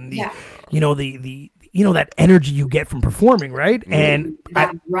butterflies and the, Yeah. you know, the that energy you get from performing, right? And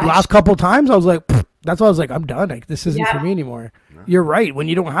That rush. last couple times, I was like, "Pfft," that's why I was like, I'm done. Like this isn't Yeah. for me anymore. You're right. When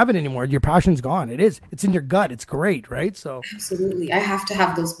you don't have it anymore, your passion's gone. It is. It's in your gut. It's great, right? So Absolutely. I have to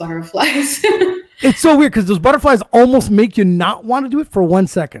have those butterflies. it's so weird because those butterflies almost make you not want to do it for 1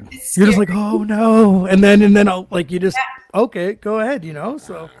 second. It's You're just scary. like, oh no, and then I'll, like you just okay, go ahead, you know.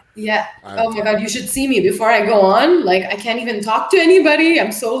 So Yeah. Oh my God, you should see me before I go on. Like, I can't even talk to anybody.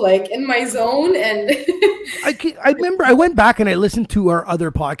 I'm so like in my zone. And I remember I went back and I listened to our other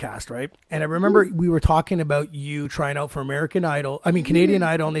podcast, right? And I remember we were talking about you trying out for American Idol. I mean, Canadian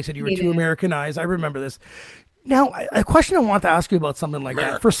Idol, and they said you were too Canadian. Americanized. I remember this. Now, a question I want to ask you about something like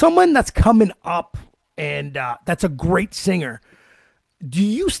that. For someone that's coming up and that's a great singer, do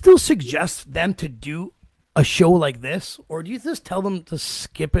you still suggest them to do a show like this? Or do you just tell them to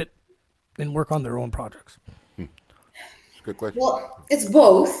skip it and work on their own projects? It's a good question. well, it's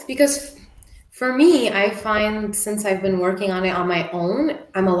both because for me, I find since I've been working on it on my own,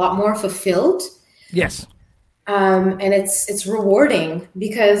 I'm a lot more fulfilled. Yes. And it's rewarding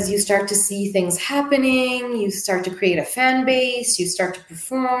because you start to see things happening, you start to create a fan base, you start to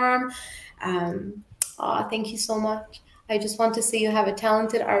perform. Thank you so much. I just want to say you have a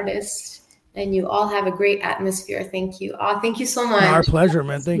talented artist and you all have a great atmosphere. Thank you. Thank you so much. Our pleasure,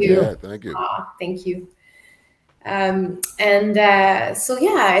 man. Thank you. Yeah, thank you. Thank you. So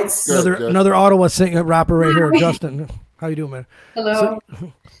yeah, it's Good. Another Ottawa rapper right here, Justin. How you doing, man? hello.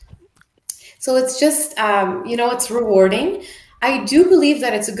 So it's just it's rewarding. I do believe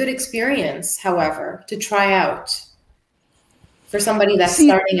that it's a good experience, however, to try out for somebody that's See,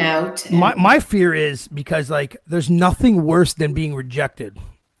 starting out. and- My fear is because like there's nothing worse than being rejected,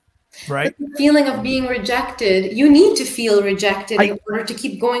 right? the feeling of being rejected, you need to feel rejected in order to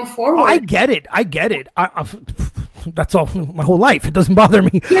keep going forward. I get it. That's all. My whole life, it doesn't bother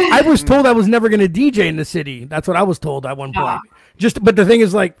me. I was told I was never going to DJ in the city. That's what I was told at one point. But the thing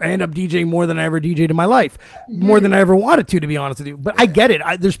is, like, I end up DJing more than I ever DJed in my life, more than I ever wanted to be honest with you. But I get it.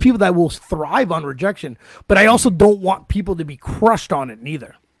 There's people that will thrive on rejection, but I also don't want people to be crushed on it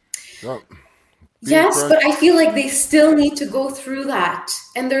neither. Oh, Yes, but I feel like they still need to go through that.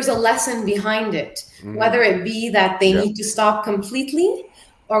 And there's a lesson behind it, whether it be that they need to stop completely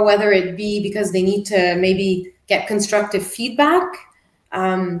or whether it be because they need to maybe get constructive feedback.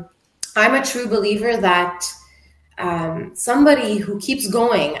 I'm a true believer that somebody who keeps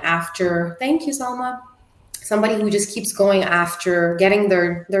going after, thank you, Salma, somebody who just keeps going after getting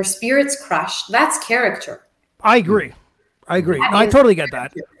their spirits crushed, that's character. I agree. No, I totally get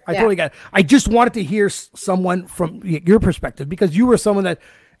that. I totally get it. I just wanted to hear someone from your perspective, because you were someone that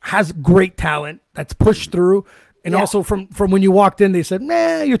has great talent, that's pushed through. And also from when you walked in, they said,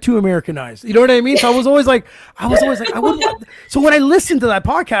 "Nah, you're too Americanized." You know what I mean? So I was always like, I would. So when I listened to that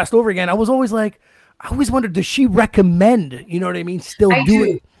podcast over again, I was always like, I always wondered, does she recommend? You know what I mean? Still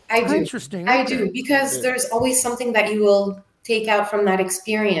doing. I do. Interesting. I do, because there's always something that you will take out from that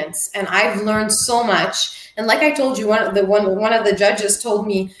experience, and I've learned so much. And like I told you, one of the judges told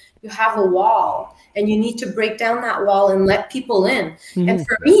me, you have a wall and you need to break down that wall and let people in. And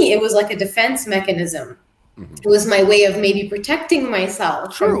for me, it was like a defense mechanism. It was my way of maybe protecting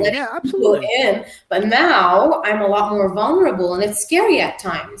myself from letting people in. But now I'm a lot more vulnerable, and it's scary at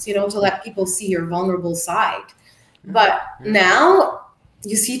times, to let people see your vulnerable side. But now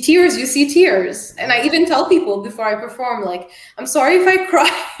you see tears. And I even tell people before I perform, like, I'm sorry if I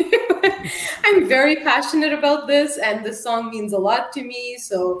cry. I'm very passionate about this, and this song means a lot to me.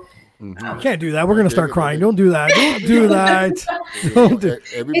 So you can't do that. We're going to start crying. Don't do that. Don't do that. Don't do.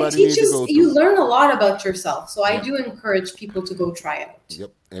 It teaches, you learn a lot about yourself. So I do encourage people to go try it.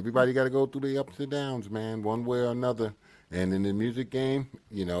 Yep. Everybody got to go through the ups and downs, man, one way or another. And in the music game,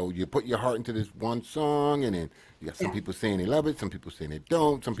 you put your heart into this one song, and then you got some people saying they love it, some people saying they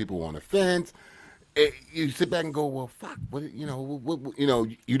don't, some people want offense. You sit back and go, well, fuck,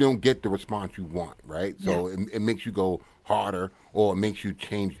 you don't get the response you want, right? So it makes you go harder, or it makes you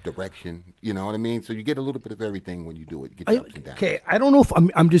change direction. You know what I mean? So you get a little bit of everything when you do it. You get the ups and downs. Okay, I don't know if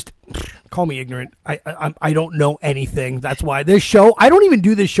I'm just, call me ignorant. I don't know anything. That's why this show, I don't even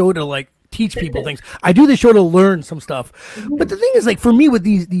do this show to like teach people things. I do this show to learn some stuff. But the thing is, like, for me with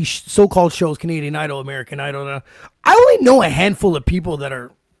these so-called shows, Canadian Idol, American Idol, I only know a handful of people that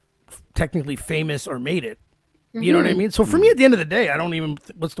are technically famous or made it. You know what I mean? So for me, at the end of the day, I don't even,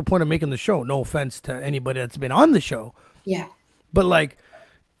 what's the point of making the show? No offense to anybody that's been on the show. Yeah. But like,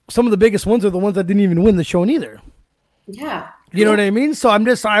 some of the biggest ones are the ones that didn't even win the show neither. Yeah. You know what I mean? So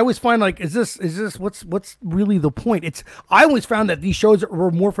I always find, like, is this what's really the point? I always found that these shows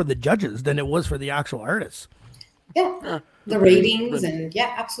were more for the judges than it was for the actual artists. Yeah. The ratings and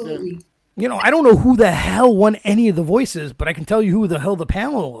absolutely. I don't know who the hell won any of the voices, but I can tell you who the hell the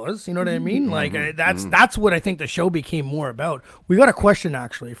panel was. You know what I mean? Like, that's what I think the show became more about. We got a question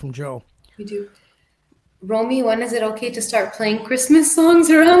actually from Joe. We do. Romy, when is it okay to start playing Christmas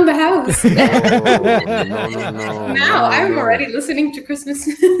songs around the house? Now I'm already listening to Christmas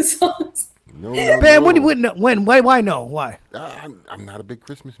songs. Man, when? Why no? Why? I'm not a big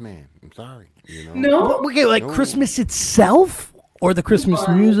Christmas man. I'm sorry. No? Okay, like Christmas itself, or the Christmas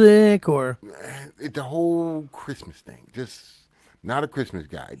music, or the whole Christmas thing. Just not a Christmas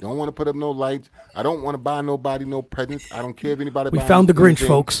guy. Don't want to put up no lights. I don't want to buy nobody no presents. I don't care if anybody. We found the Grinch,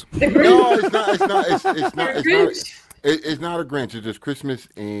 folks. No, it's not. It's not a Grinch. It's just Christmas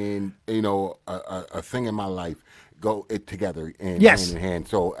and a thing in my life go together and hand in hand.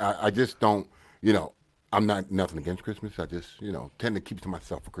 So I just don't. I'm not nothing against Christmas. I just tend to keep to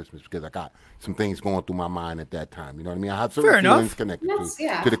myself for Christmas because I got some things going through my mind at that time. You know what I mean? I have certain feelings connected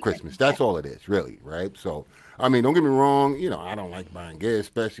to the Christmas. That's all it is, really, right? So. I mean, don't get me wrong, I don't like buying gifts,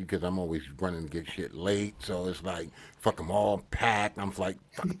 especially because I'm always running to get shit late. So it's like, fuck them all packed. I'm like,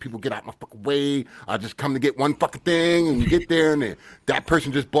 fucking people get out my fucking way. I just come to get one fucking thing, and you get there, and that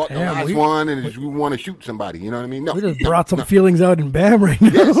person just bought the last one, and you want to shoot somebody. You know what I mean? No, we just brought some feelings out in BAM right now.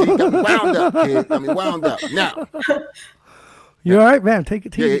 Yeah, see, got me wound up, kid. Wound up. Now. You all right, man? Take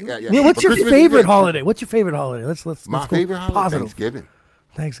it easy. Yeah. What's your favorite holiday? What's your favorite holiday? Let's My favorite holiday?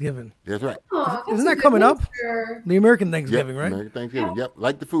 Thanksgiving. That's right. Isn't that coming up? The American Thanksgiving, right? American Thanksgiving. Yep.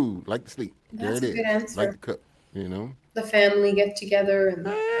 Like the food, like the sleep. That's there it is. Good answer. Like the cook. The family get together and.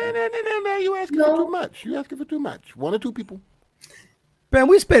 No. You asking for too much. You asking for too much. One or two people. Man,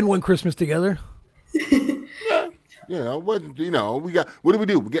 we spend one Christmas together. We got. What do we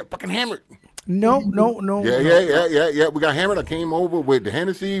do? We get fucking hammered. No, no, no. Yeah, no. yeah. We got hammered. I came over with the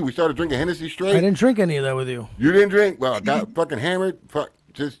Hennessy. We started drinking Hennessy I straight. didn't drink any of that with you. You didn't drink? Well, I got fucking hammered. Fuck,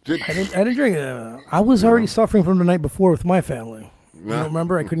 just. I didn't drink it. I was already suffering from the night before with my family. You don't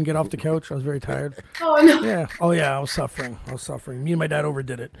remember? I couldn't get off the couch. I was very tired. Oh no. Yeah. Oh yeah. I was suffering. Me and my dad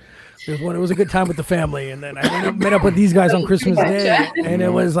overdid it. It was a good time with the family, and then I met up with these guys on Christmas Day, and it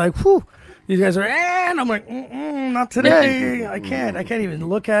was like, whew. These guys are, and I'm like, not today. I can't even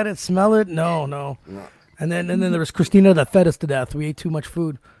look at it, smell it. No. And then there was Christina that fed us to death. We ate too much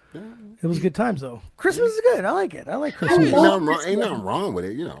food. It was good times though. Christmas is good. I like it. I like Christmas. Ain't nothing wrong with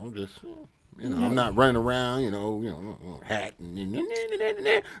it. Just. I'm not running around, hat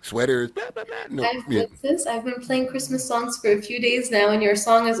and sweaters, blah, blah, blah. No, I've been playing Christmas songs for a few days now, and your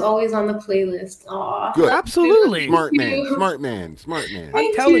song is always on the playlist. Aw. Good. Absolutely. Smart man.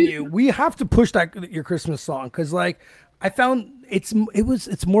 I'm telling you, we have to push your Christmas song because, like, I found it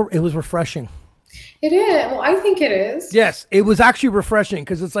was refreshing. It is. Well, I think it is. Yes, it was actually refreshing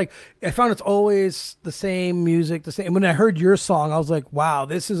because it's like I found it's always the same music, the same. When I heard your song, I was like, "Wow,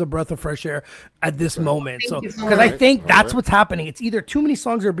 this is a breath of fresh air at this moment." Thank you so because I much. think that's what's happening. It's either too many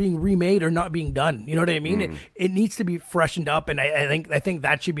songs are being remade or not being done. You know what I mean? It needs to be freshened up, and I think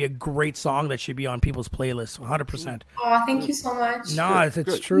that should be a great song that should be on people's playlists, 100%. Oh, thank you so much. No,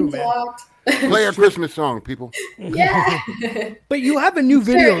 it's true, Means a man. lot. Play a Christmas song, people. Yeah. But you have a new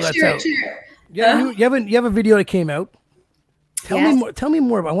video that's out. Sure. Yeah, you have a video that came out. Tell me Yes. more. Tell me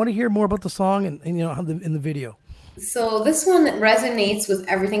more. I want to hear more about the song and how in the video. So this one resonates with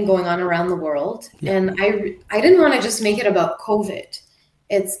everything going on around the world, and I didn't want to just make it about COVID.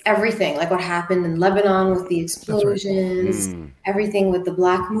 It's everything, like what happened in Lebanon with the explosions, everything with the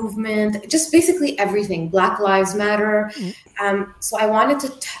Black movement, just basically everything. Black Lives Matter. So I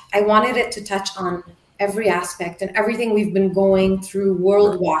wanted it to touch on every aspect and everything we've been going through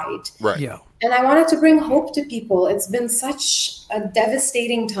worldwide. Right. Yeah. And I wanted to bring hope to people. It's been such a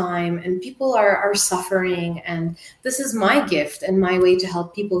devastating time, and people are suffering. And this is my gift and my way to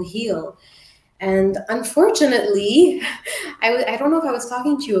help people heal. And unfortunately, I don't know if I was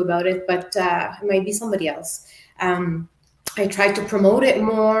talking to you about it, but it might be somebody else. I tried to promote it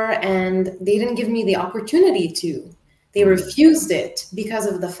more, and they didn't give me the opportunity to. They refused it because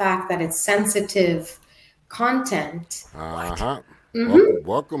of the fact that it's sensitive content.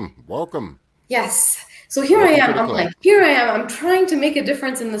 Welcome. Yes. So here I am. I'm trying to make a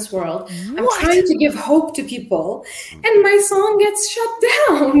difference in this world. I'm trying to give hope to people, and my song gets shut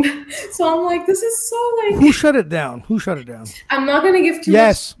down. So I'm like, this is so like. Who shut it down? I'm not going to give too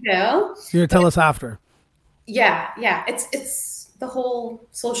much detail. You're gonna tell us after. Yeah. It's the whole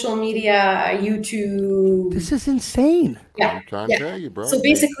social media, YouTube. This is insane. Yeah. I'm trying to tell you, bro. So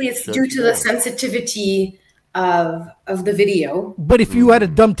basically, it's due to the sensitivity of the video. But if you had a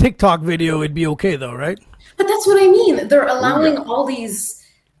dumb TikTok video, it'd be okay though, right? But that's what I mean. They're allowing all these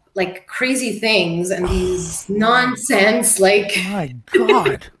like crazy things and these nonsense, like My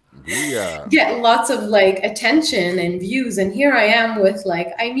God. get lots of like attention and views. And here I am with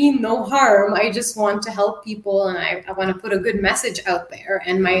like, I mean no harm. I just want to help people, and I want to put a good message out there.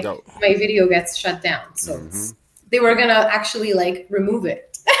 And my video gets shut down. So they were gonna actually like remove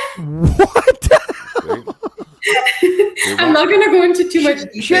it. What? I'm not going to go into too much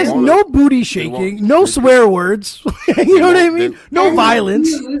detail. She has no booty shaking, no swear words. You know what I mean? No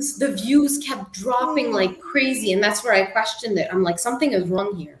violence. The views kept dropping like crazy, and that's where I questioned it. I'm like, something is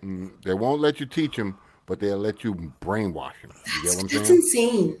wrong here. They won't let you teach them, but they'll let you brainwash them. You get what I'm saying? That's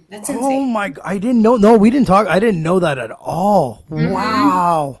insane. That's insane. Oh my God. I didn't know. No, we didn't talk. I didn't know that at all.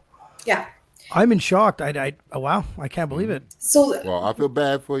 Wow. Yeah. I'm in shock. Wow. I can't believe it. So Well, I feel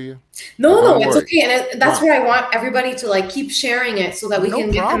bad for you. no, it's okay, and that's where I want everybody to like keep sharing it so that we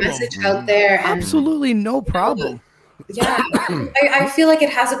can get the message out there. And Absolutely no problem. yeah, I feel like it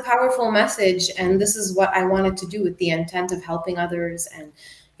has a powerful message, and this is what I wanted to do with the intent of helping others and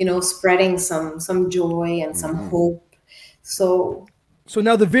spreading some joy and some hope. So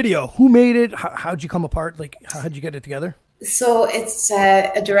now the video, who made it? How'd you come apart? Like, how'd you get it together? So it's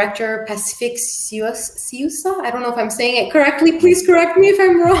a director, Pacific Siusa. I don't know if I'm saying it correctly. Please correct me if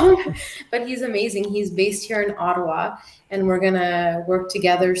I'm wrong. But he's amazing. He's based here in Ottawa, and we're gonna work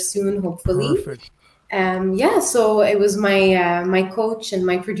together soon, hopefully. Perfect. So it was my coach and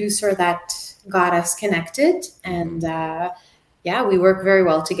my producer that got us connected, and we work very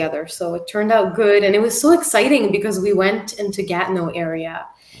well together. So it turned out good, and it was so exciting because we went into Gatineau area.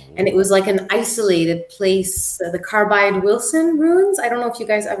 And it was like an isolated place, the Carbide Wilson ruins. I don't know if you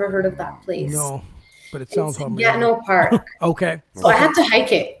guys ever heard of that place. No, but it sounds familiar. Gatineau Park. Okay. So I had to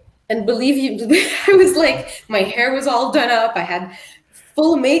hike it. And believe you, I was like, my hair was all done up. I had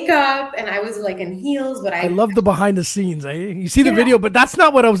full makeup, and I was like in heels, but I love the behind the scenes. You see the video, but that's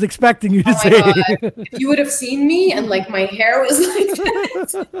not what I was expecting you to say. God. If you would have seen me, and like my hair was like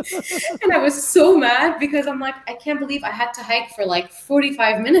this, and I was so mad because I'm like, I can't believe I had to hike for like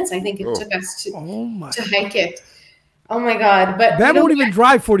 45 minutes. I think it took us to hike it. Oh my God! But that won't even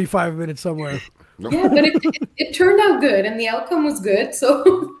drive 45 minutes somewhere. Yeah, but it turned out good, and the outcome was good.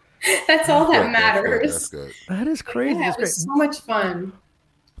 So that's all that matters. That's good. That is crazy. Yeah, it was so much fun.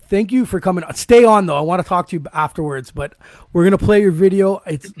 Thank you for coming. Stay on though. I want to talk to you afterwards, but we're gonna play your video.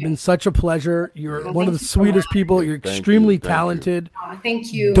 It's been such a pleasure. You're one of the sweetest people. You're extremely talented.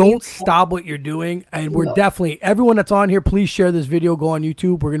 Thank you. Don't stop what you're doing, and we're definitely everyone that's on here. Please share this video. Go on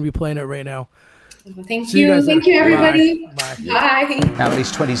YouTube. We're gonna be playing it right now. Thank you. Thank you, everybody. Bye. Bye. Now, at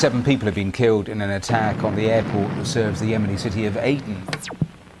least 27 people have been killed in an attack on the airport that serves the Yemeni city of Aden.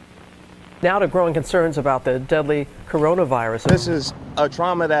 Now to growing concerns about the deadly coronavirus. This is a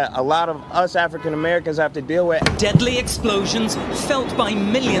trauma that a lot of us African Americans have to deal with. Deadly explosions felt by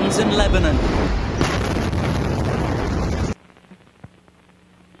millions in Lebanon.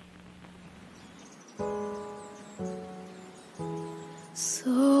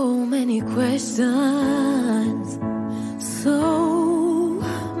 So many questions, so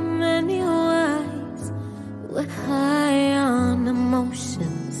many whys. We're high on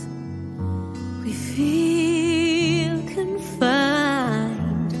emotions. We feel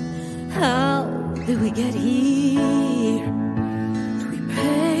confined. How did we get here? Do we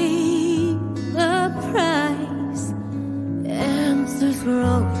pay the price? Answers were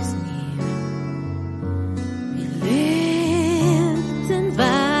always near. We lived and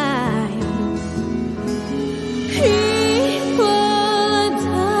vibed. People are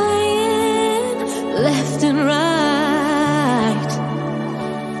dying left and right.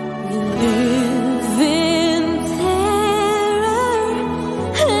 We live in terror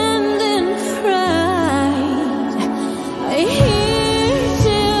and in fright. I hear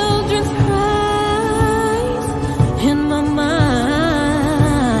children's cries in my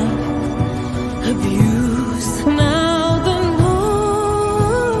mind. Abuse now the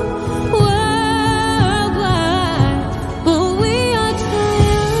norm worldwide, but we are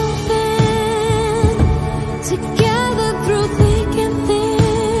triumphant together through thick and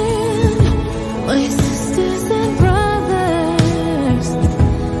thin. My sisters and brothers,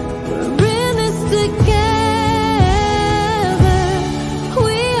 we're in this together.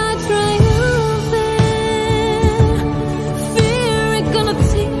 We are triumphant. Fear ain't gonna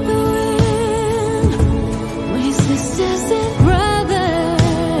take the win. My sisters and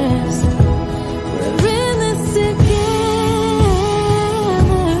brothers, we're in this together.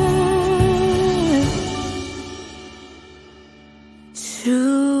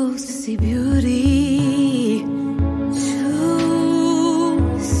 Choose to see beauty,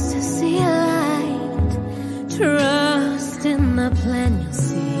 choose to see light, trust in the plan you'll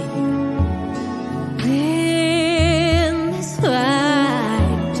see. Win this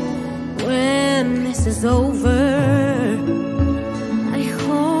fight when this is over. I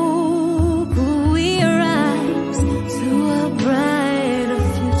hope we rise to a brighter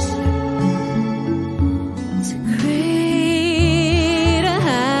future, to greater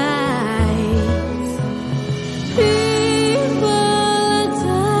heights. People are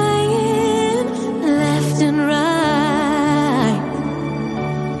dying left and right.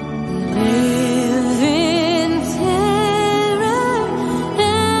 We live in terror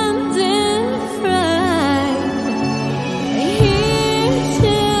and in fright. I hear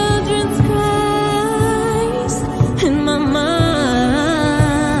children's cries in my mind.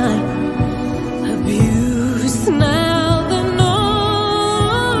 Abuse now the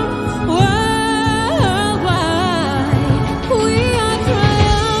norm worldwide. We are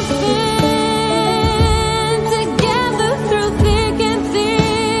triumphant together through thick and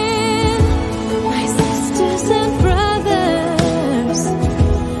thin. My sisters and brothers,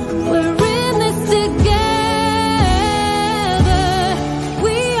 we're in this together.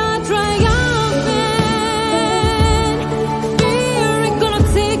 We are triumphant. Fear ain't gonna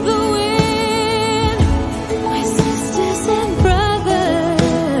take the win. My sisters and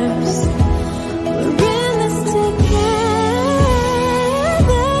brothers, we're in this together.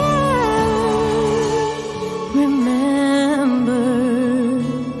 Remember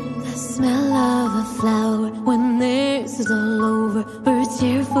the smell of a flower when this is all over. Birds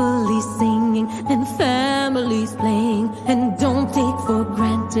cheerfully singing and families playing. And don't take for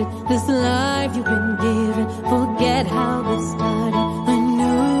granted this life you've been given. Forget how this started.